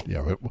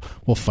 Yeah,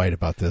 we'll fight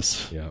about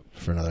this. Yeah.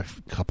 For another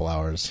couple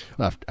hours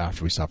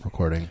after we stop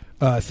recording.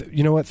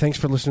 You know what? Thanks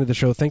for listening to the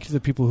show. Thank you to the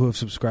people who have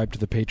subscribed to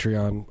the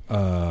Patreon.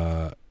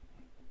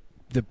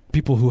 The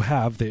people who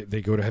have,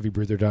 they go to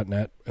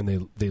heavybreather.net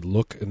and they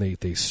look and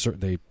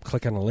they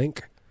click on a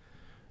link,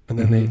 and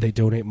then they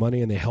donate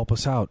money and they help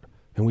us out,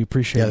 and we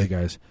appreciate you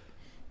guys.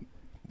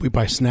 We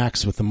buy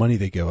snacks with the money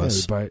they give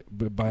us. I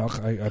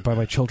buy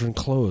my children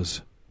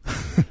clothes.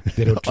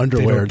 They don't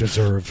underwear, they don't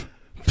deserve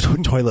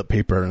toilet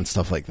paper and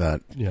stuff like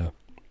that. Yeah,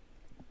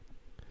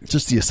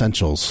 just the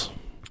essentials.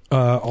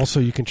 Also,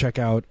 you can check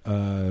out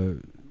our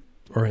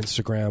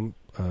Instagram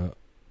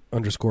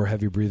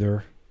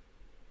 _heavybreather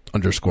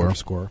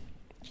 _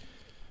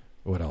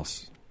 What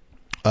else?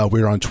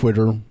 We're on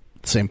Twitter,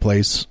 same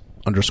place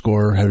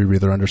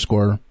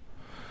 _heavybreather_.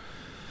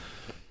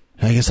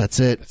 I guess that's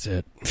it. That's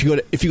it. If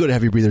you go to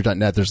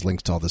heavybreather.net, there's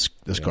links to all this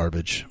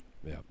garbage.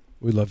 Yeah,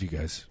 we love you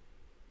guys.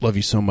 Love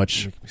you so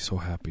much. You make me so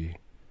happy.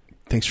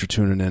 Thanks for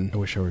tuning in. I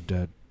wish I were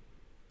dead.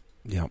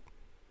 Yeah,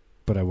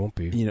 but I won't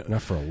be.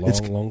 Not for a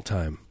long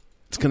time.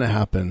 It's gonna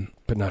happen,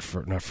 but not.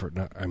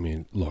 I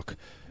mean, look.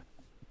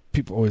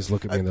 People always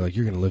look at me and they're like,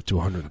 "You're going to live to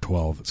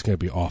 112. It's going to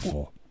be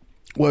awful."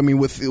 Well, I mean,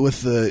 with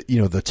the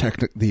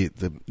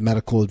the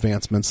medical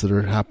advancements that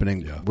are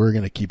happening, we're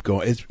going to keep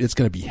going. It's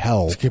going to be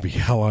hell. It's going to be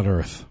hell on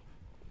earth.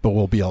 But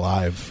we'll be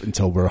alive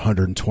until we're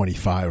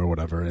 125 or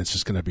whatever, and it's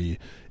just going to be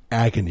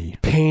agony.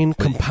 Pain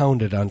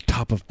compounded on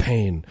top of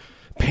pain.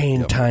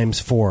 Pain times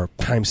 4,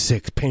 times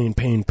 6.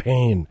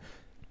 Pain.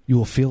 You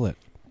will feel it.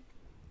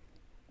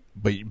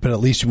 But at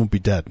least you won't be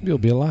dead. You'll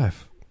be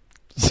alive.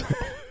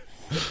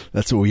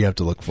 That's what we have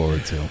to look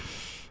forward to.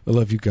 I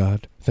love you,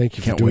 God. Thank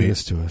you for doing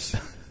this to us.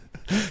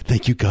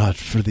 Thank you, God,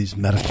 for these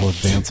medical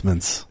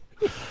advancements.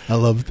 I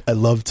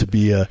love to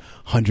be a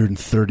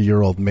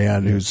 130-year-old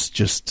man who's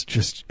just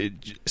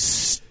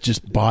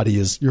body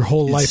is your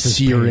whole life is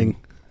searing.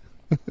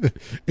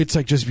 It's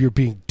like just you're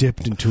being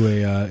dipped into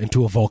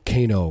a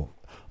volcano.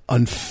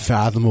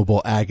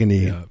 Unfathomable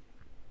agony. Yeah.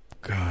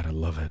 God, I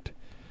love it.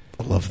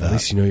 I love that. At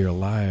least you know you're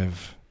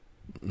alive.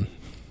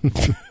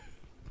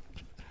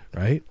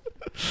 Right?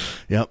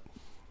 Yep.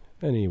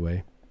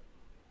 Anywho.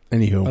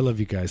 I love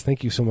you guys.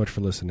 Thank you so much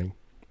for listening.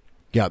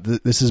 Yeah,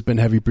 this has been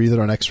Heavy Breather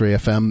on X-Ray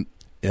FM.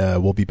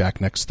 We'll be back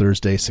next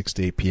Thursday, 6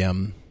 to 8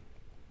 p.m.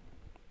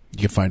 You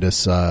can find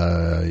us,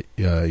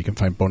 you can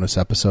find bonus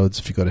episodes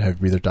if you go to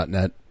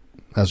heavybreather.net,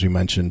 as we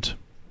mentioned.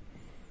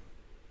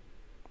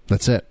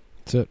 That's it.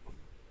 That's it.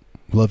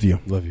 Love you.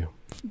 Love you.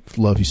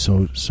 Love you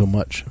so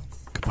much.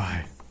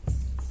 Goodbye.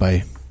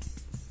 Bye.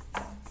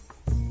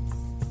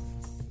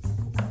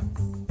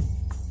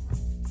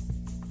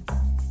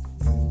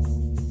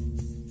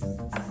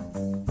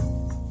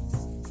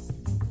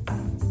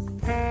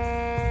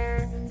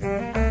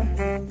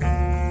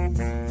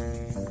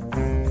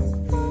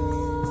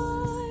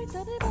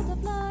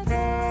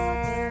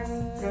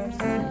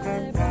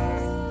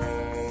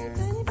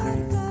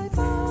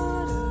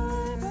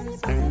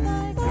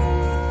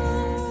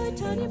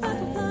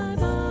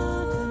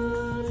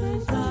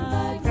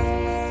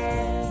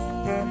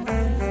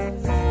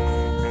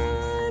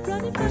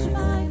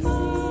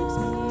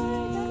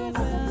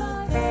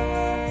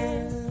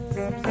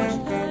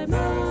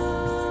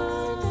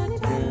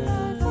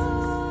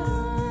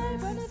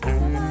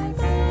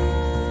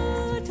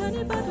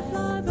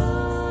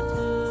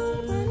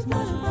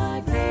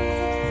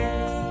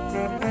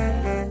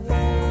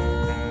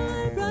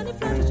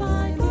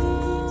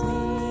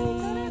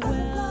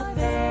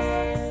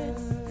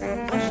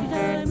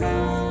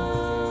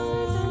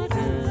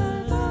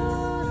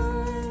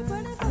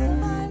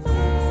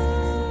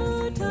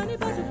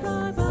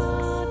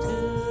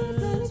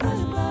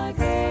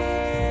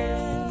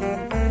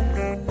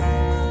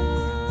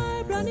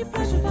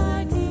 Fresh